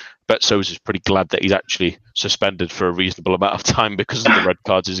run. Betsos is pretty glad that he's actually suspended for a reasonable amount of time because of the red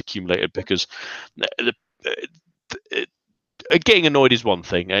cards he's accumulated, because getting annoyed is one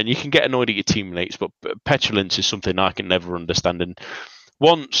thing, and you can get annoyed at your teammates, but petulance is something I can never understand. And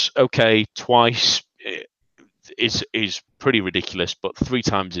once, okay, twice is pretty ridiculous, but 3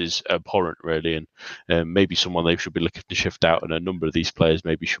 times is abhorrent, really. And maybe someone they should be looking to shift out, and a number of these players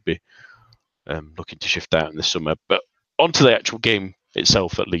maybe should be looking to shift out in the summer. But onto the actual game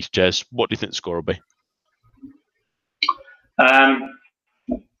itself, at least, Jez, what do you think the score will be?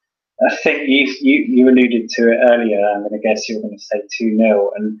 I think you alluded to it earlier. I'm going to guess you're going to say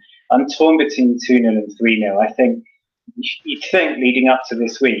 2-0, and I'm torn between 2-0 and 3-0. I think you'd think leading up to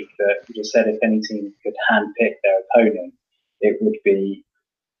this week that you just said if any team could handpick their opponent, it would be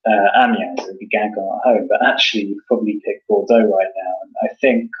Amiens, it would be Guingamp at home. But actually, you'd probably pick Bordeaux right now. And I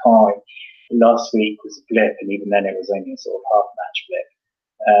think Caen last week was a blip, and even then it was only a sort of half-match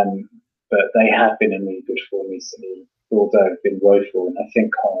blip. But they have been in really good form recently. Bordeaux have been woeful, and I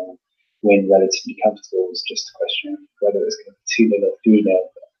think Caen win relatively comfortable. It's just a question of whether it's going to be 2-0 or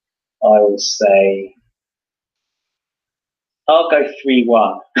 3-0. I will say I'll go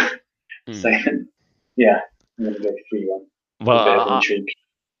 3-1. So, yeah, I'm going to go 3-1. Well,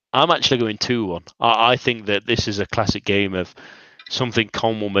 I'm actually going 2-1. I think that this is a classic game of something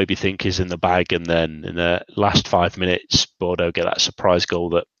Caen will maybe think is in the bag, and then in the last 5 minutes, Bordeaux get that surprise goal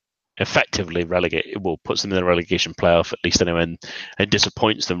that effectively puts them in the relegation playoff, at least anyway, and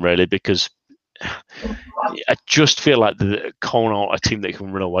disappoints them, really, because I just feel like the Colne aren't a team that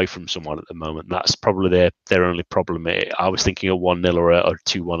can run away from someone at the moment. That's probably their only problem. I was thinking a 1-0 or a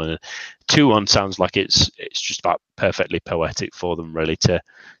 2-1, and a 2-1 sounds like it's just about perfectly poetic for them, really, to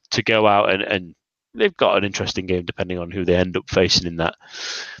go out and they've got an interesting game depending on who they end up facing in that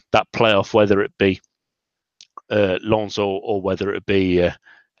playoff, whether it be Lens or whether it be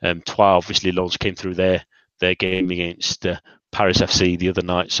Troyes. Obviously, Lens came through their game against Paris FC the other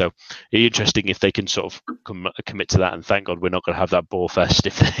night, so it'd be interesting if they can sort of commit to that. And thank God we're not going to have that ball fest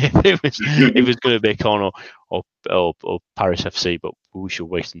if it was going to be Caen or Paris FC, but we shall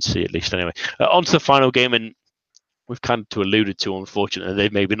wait and see at least anyway. On to the final game, and we've kind of alluded to, unfortunately,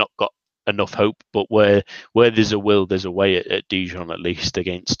 they've maybe not got enough hope, but where there's a will, there's a way at Dijon, at least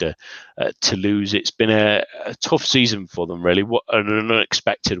against Toulouse. It's been a tough season for them, really, an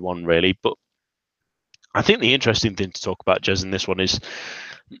unexpected one, really. But I think the interesting thing to talk about, Jez, in this one is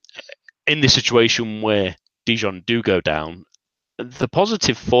in this situation where Dijon do go down, the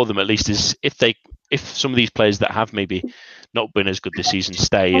positive for them at least is if some of these players that have maybe not been as good this season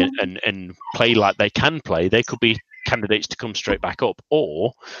stay and play like they can play, they could be candidates to come straight back up.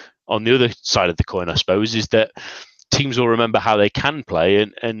 Or on the other side of the coin, I suppose, is that teams will remember how they can play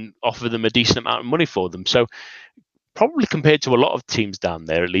and offer them a decent amount of money for them. So probably compared to a lot of teams down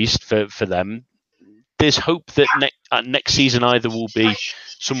there, at least for them, there's hope that next season either will be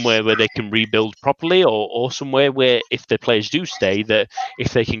somewhere where they can rebuild properly, or somewhere where if their players do stay, that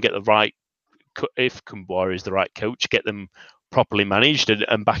if they can get if Kumbuara is the right coach, get them properly managed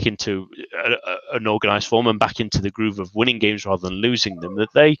and back into an organised form and back into the groove of winning games rather than losing them,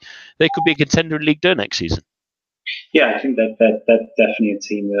 that they could be a contender in Ligue 2 next season. Yeah, I think that they're definitely a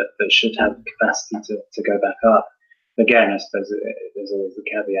team that should have the capacity to go back up. Again, I suppose there's always the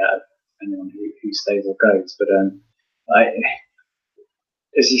caveat of anyone who stays or goes. But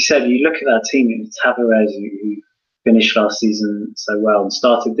as you said, you look at that team, it's Tavares who finished last season so well and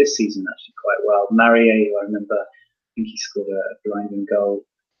started this season actually quite well. Marié, who I remember, I think he scored a blinding goal.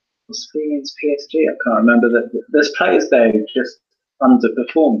 Possibly against PSG, I can't remember. There's players there who just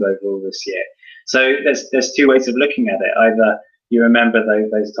underperformed overall this year. So there's two ways of looking at it. Either you remember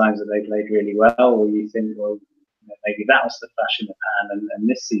those times that they played really well, or you think, well, maybe that was the flash in the pan, and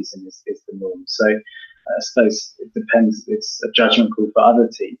this season is the norm. So I suppose it depends. It's a judgment call for other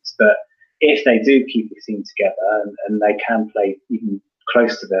teams. But if they do keep the team together and they can play even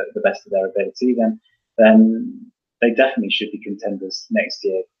close to the best of their ability, then they definitely should be contenders next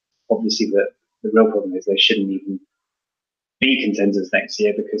year. Obviously, the real problem is they shouldn't even be contenders next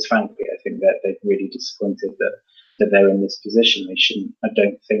year, because frankly, I think that they're really disappointed that they're in this position. They shouldn't. I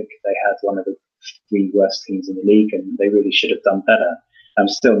don't think they had one of the 3 worst teams in the league, and they really should have done better. I'm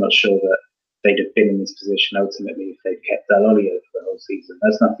still not sure that they'd have been in this position ultimately if they'd kept Dalloglio for the whole season.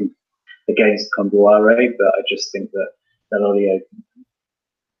 There's nothing against Comboiré, but I just think that Dalloglio,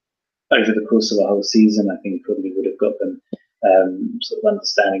 over the course of the whole season, I think probably would have got them sort of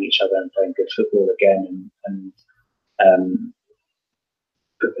understanding each other and playing good football again, and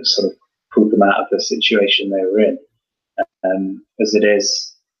sort of pulled them out of the situation they were in. As it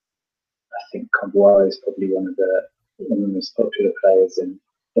is, I think Comboiré is probably one of the most popular players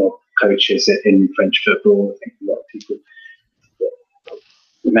or coaches in French football. I think a lot of people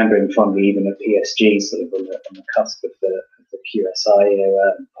remember him fondly, even at PSG, sort of on the cusp of the QSI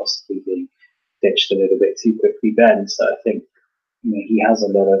era, and possibly being ditched a little bit too quickly then. So I think he has a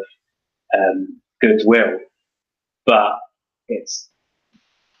lot of goodwill, but it's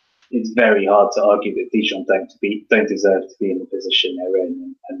very hard to argue that Dijon don't deserve to be in the position they're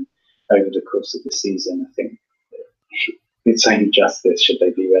in. And over the course of the season, I think it's only justice should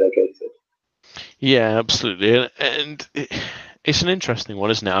they be relegated. Yeah, absolutely. And it's an interesting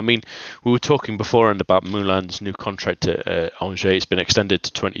one, isn't it? I mean, we were talking beforehand about Moulin's new contract at Angers. It's been extended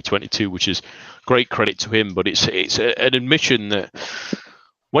to 2022, which is great credit to him. But it's an admission that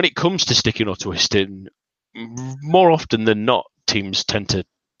when it comes to sticking or twisting, more often than not, teams tend to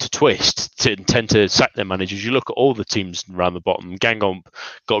twist, tend to sack their managers. You look at all the teams around the bottom. Guingamp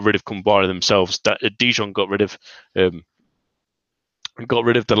got rid of Kumbuara themselves. Dijon got rid of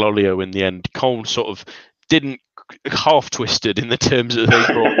Dalloglio in the end. Caen sort of didn't half twisted in the terms that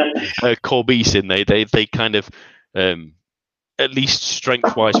they brought Corbis in. They kind of at least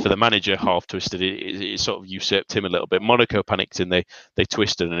strength wise for the manager half twisted. It sort of usurped him a little bit. Monaco panicked and they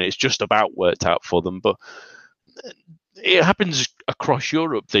twisted, and it's just about worked out for them. But it happens across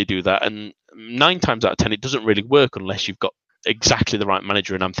Europe. They do that, and 9 times out of 10 it doesn't really work unless you've got exactly the right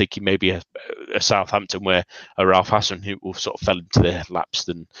manager. And I'm thinking maybe a Southampton where a Ralph Hassan who sort of fell into their laps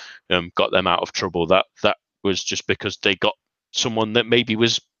and got them out of trouble. That was just because they got someone that maybe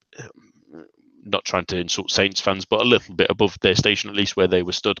was not trying to insult Saints fans, but a little bit above their station, at least where they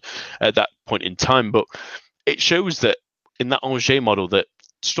were stood at that point in time. But it shows that in that Angers model that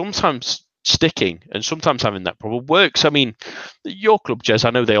sometimes sticking and sometimes having that problem works. I mean, your club, Jez,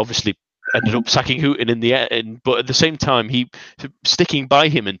 I know they obviously ended up sacking Houghton in the end, but at the same time, sticking by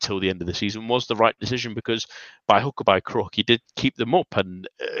him until the end of the season was the right decision, because by hook or by crook, he did keep them up, and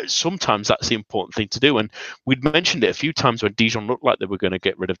sometimes that's the important thing to do. And we'd mentioned it a few times when Dijon looked like they were going to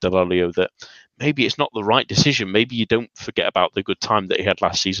get rid of Delalio, that maybe it's not the right decision. Maybe you don't forget about the good time that he had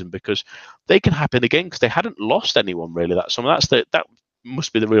last season, because they can happen again, because they hadn't lost anyone really that summer. That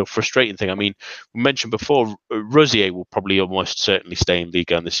must be the real frustrating thing. I mean, we mentioned before, Rosier will probably almost certainly stay in Ligue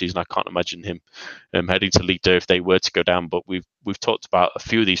 1 this season. I can't imagine him heading to Ligue 2 if they were to go down. But we've talked about a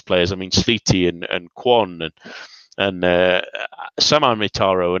few of these players. I mean, Sliti and Kwon and Saman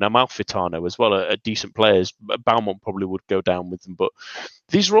Mitaro and Amalfitano as well are decent players. Baumont probably would go down with them. But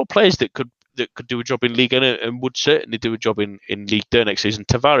these are all players that could do a job in Ligue 1 and would certainly do a job in Ligue 2 next season.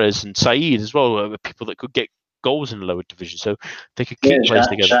 Tavares and Said as well are people that could get goals in the lower division, so they could keep players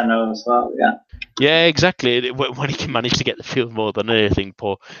together. Chano as well, yeah, exactly. When he can manage to get the field more than anything,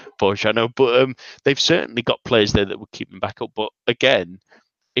 poor Chano. But they've certainly got players there that would keep them back up. But again,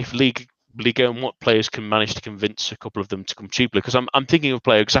 if Ligue 1, what players can manage to convince a couple of them to come cheaply? Because I'm thinking of a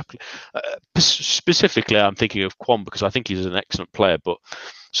player exactly specifically. I'm thinking of Kwon, because I think he's an excellent player. But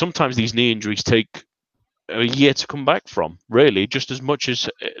sometimes these knee injuries take a year to come back from, really, just as much as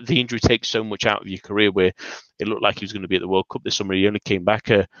the injury takes so much out of your career. Where it looked like he was going to be at the World Cup this summer, he only came back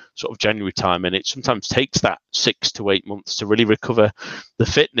sort of January time, and it sometimes takes that 6 to 8 months to really recover the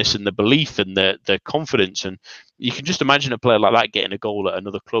fitness and the belief and the confidence. And you can just imagine a player like that getting a goal at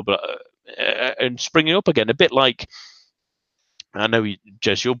another club and springing up again, a bit like, I know,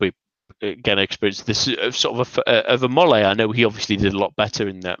 Jez, you'll be again experience this sort of a Mole. I know he obviously did a lot better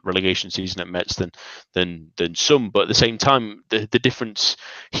in that relegation season at Metz than some, but at the same time, the difference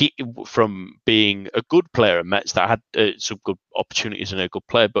from being a good player at Metz that had some good opportunities and a good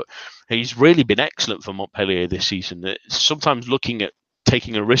player, but he's really been excellent for Montpellier this season. Sometimes looking at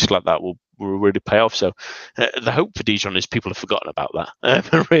taking a risk like that will really pay off. So the hope for Dijon is people have forgotten about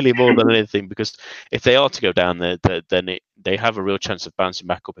that, really, more than anything, because if they are to go down there, then they have a real chance of bouncing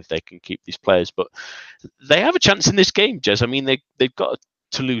back up if they can keep these players. But they have a chance in this game, Jez. I mean, they've got a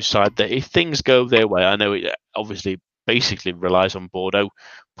Toulouse side that if things go their way, I know it obviously basically relies on Bordeaux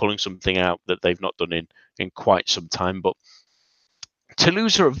pulling something out that they've not done in quite some time, but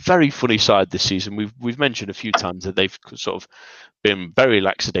Toulouse are a very funny side this season. We've mentioned a few times that they've sort of been very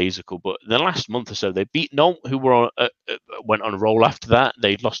lackadaisical, but in the last month or so, they beat Nantes, who went on a roll after that.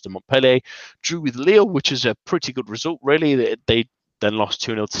 They lost to Montpellier, drew with Lille, which is a pretty good result, really. They then lost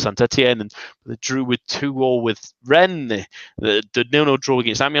 2-0 to Saint-Etienne, and they drew with 2-2 with Rennes. The 0-0 draw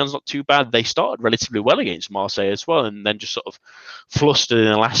against Amiens not too bad. They started relatively well against Marseille as well, and then just sort of flustered in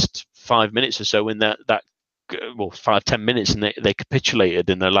the last 5 minutes or so in that 5-10 minutes, and they capitulated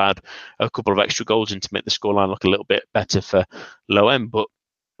and allowed a couple of extra goals in to make the scoreline look a little bit better for L'OM. But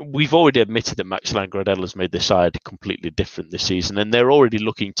we've already admitted that Maxime Gradel has made the side completely different this season, and they're already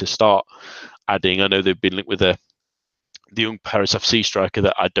looking to start adding. I know they've been linked with the young Paris FC striker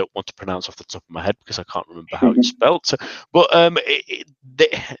that I don't want to pronounce off the top of my head because I can't remember how it's spelled. So, but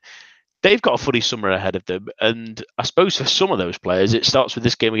they've got a funny summer ahead of them, and I suppose for some of those players, it starts with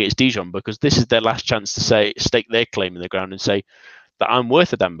this game against Dijon, because this is their last chance to stake their claim in the ground and say that I'm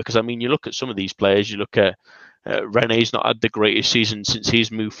worth of them. Because I mean, you look at some of these players, you look at René's not had the greatest season since he's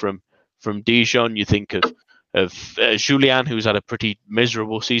moved from Dijon. You think of Julian, who's had a pretty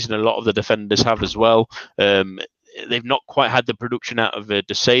miserable season. A lot of the defenders have as well. They've not quite had the production out of a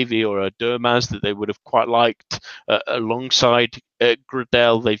De Savy or a Dermaz that they would have quite liked alongside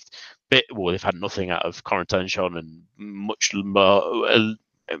Gradel. They've had nothing out of Corentin and much more,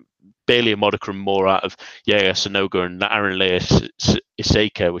 barely a modicum more out of Yaya Sanogo and Aaron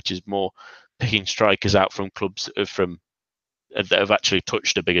Iseka, which is more picking strikers out from clubs that have actually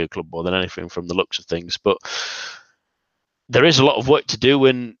touched a bigger club more than anything from the looks of things. But there is a lot of work to do,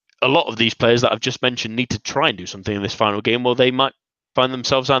 and a lot of these players that I've just mentioned need to try and do something in this final game, or they might find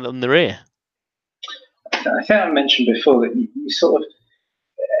themselves out on their ear. I think I mentioned before that you sort of,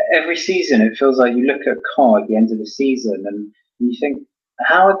 every season it feels like you look at Caen at the end of the season and you think,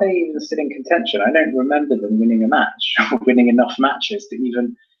 how are they even still in contention? I don't remember them winning a match or winning enough matches to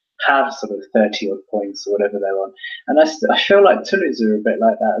even have sort of 30 odd points or whatever they're on. And I feel like Toulouse are a bit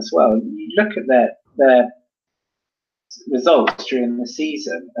like that as well. You look at their results during the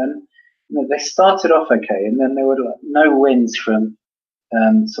season, and they started off okay, and then there were no wins from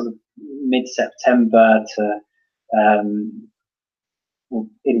sort of mid-September to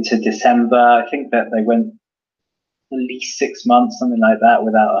into December. I think that they went at least 6 months, something like that,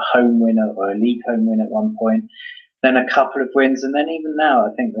 without a home win or a league home win at one point. Then a couple of wins, and then even now,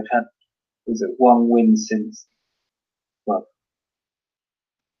 I think they've had one win since, well,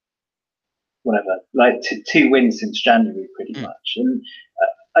 whatever, like two wins since January, pretty much. And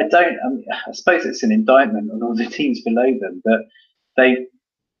I suppose it's an indictment on all the teams below them that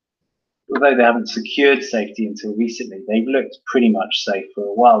although they haven't secured safety until recently, they've looked pretty much safe for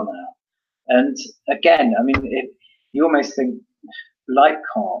a while now. And again, I mean, you almost think, like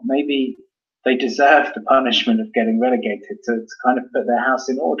Caen, maybe they deserve the punishment of getting relegated to kind of put their house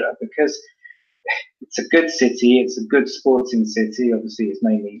in order, because it's a good city, it's a good sporting city. Obviously, it's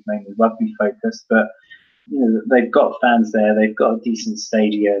mainly rugby focused, but they've got fans there, they've got a decent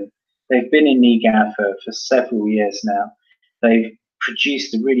stadium, they've been in Liga for several years now. They've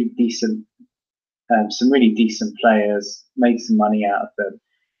produced some really decent players, made some money out of them.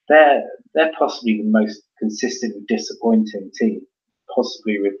 They're possibly the most consistently disappointing team,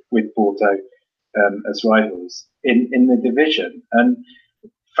 possibly with Bordeaux as rivals in the division. And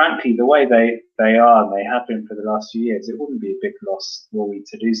frankly, the way they are and they have been for the last few years, it wouldn't be a big loss were we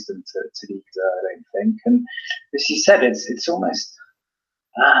to lose them to Liga, I don't think. And as you said, it's almost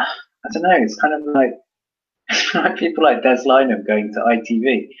I don't know. It's kind of like people like Des Lynam going to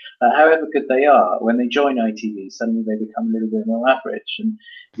ITV. However good they are, when they join ITV, suddenly they become a little bit more average. And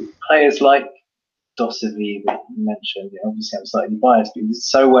players like Dossevi that you mentioned, obviously I'm slightly biased, but he did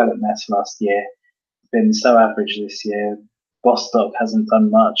so well at Metz last year, been so average this year. Bostock hasn't done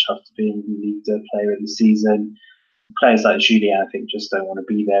much after being the leader player of the season. Players like Julien, I think, just don't want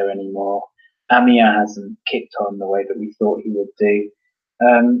to be there anymore. Amia hasn't kicked on the way that we thought he would do.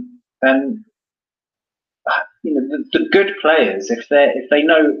 And the good players, if they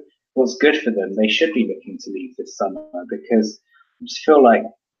know what's good for them, they should be looking to leave this summer, because I just feel like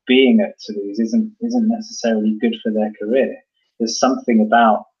being at Toulouse isn't necessarily good for their career. There's something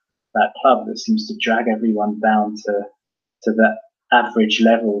about that club that seems to drag everyone down to that average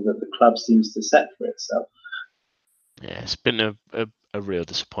level that the club seems to set for itself. Yeah, it's been a real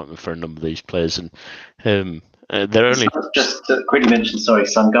disappointment for a number of these players, and they're only just to quickly mention,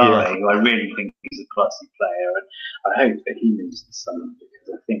 Sangare, who I really think is a classy player, and I hope that he moves to summer,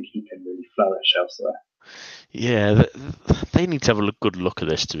 because I think he can really flourish elsewhere. Yeah, they need to have a good look at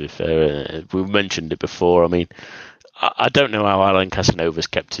this, to be fair. We've mentioned it before. I mean, I don't know how Alain Casanova's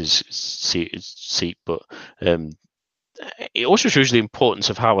kept his seat, but it also shows the importance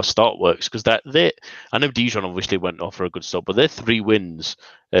of how a start works, because I know Dijon obviously went off for a good start, but their 3 wins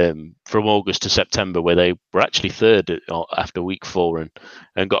from August to September, where they were actually third after week 4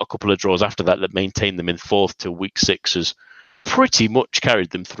 and got a couple of draws after that maintained them in 4th till week 6, has pretty much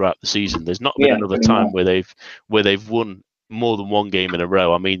carried them throughout the season. There's not been another time where they've won more than one game in a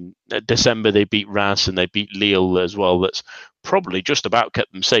row. I mean, December they beat Reims and they beat Lille as well. That's probably just about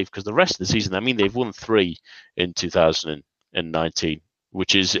kept them safe, because the rest of the season, I mean, they've won 3 in 2019,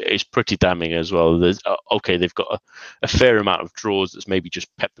 which is pretty damning as well. They've got a fair amount of draws that's maybe just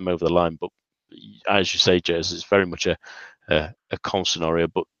kept them over the line, but as you say, Jez, it's very much a Caen scenario.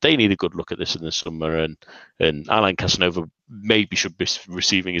 But they need a good look at this in the summer, and Alain Casanova maybe should be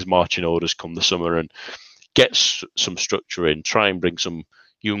receiving his marching orders come the summer and get some structure in, try and bring some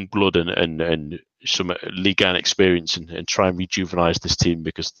young blood and some Ligue 1 experience, and try and rejuvenise this team,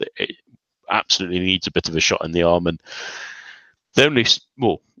 because it absolutely needs a bit of a shot in the arm. And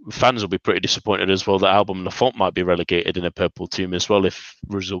fans will be pretty disappointed as well that Album Lafont might be relegated in a purple team as well if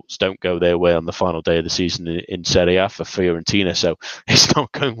results don't go their way on the final day of the season in Serie A for Fiorentina. So it's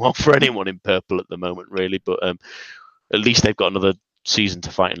not going well for anyone in purple at the moment, really. But at least they've got another season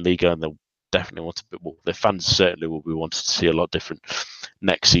to fight in Liga, and they'll definitely want to be, their fans certainly will be wanting to see a lot different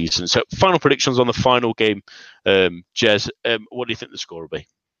next season. So final predictions on the final game. Jez, what do you think the score will be?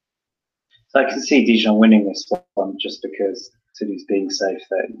 So I can see Dijon winning this one, just because Toulouse being safe,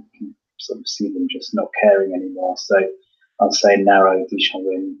 that you can sort of see them just not caring anymore. So I'll say narrow Dijon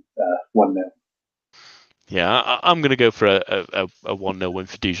win 1-0. Yeah, I'm going to go for a 1-0 win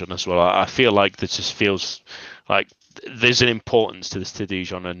for Dijon as well. I feel like this just feels like there's an importance to this to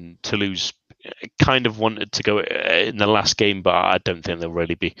Dijon, and Toulouse kind of wanted to go in the last game, but I don't think they'll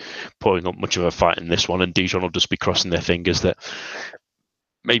really be putting up much of a fight in this one, and Dijon will just be crossing their fingers that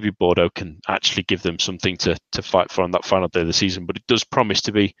maybe Bordeaux can actually give them something to fight for on that final day of the season. But it does promise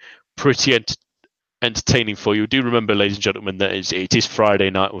to be pretty entertaining for you. Do remember, ladies and gentlemen, that it is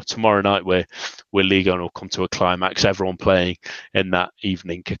Friday night or tomorrow night where Ligue 1 will come to a climax. Everyone playing in that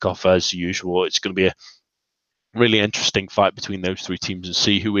evening kickoff as usual. It's going to be a really interesting fight between those 3 teams, and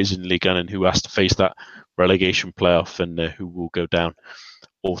see who is in Ligue 1 and who has to face that relegation playoff and who will go down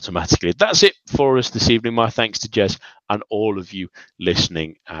automatically. That's it for us this evening. My thanks to Jez and all of you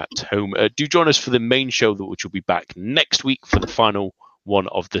listening at home. Do join us for the main show, which will be back next week for the final one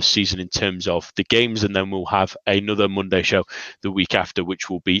of the season in terms of the games, and then we'll have another Monday show the week after, which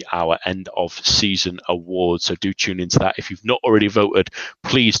will be our end of season awards. So do tune into that. If you've not already voted,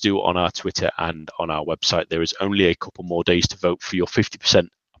 please do on our Twitter and on our website. There is only a couple more days to vote for your 50%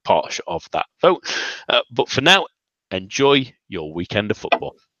 part of that vote. But for now, enjoy your weekend of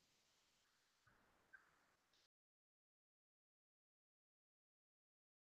football.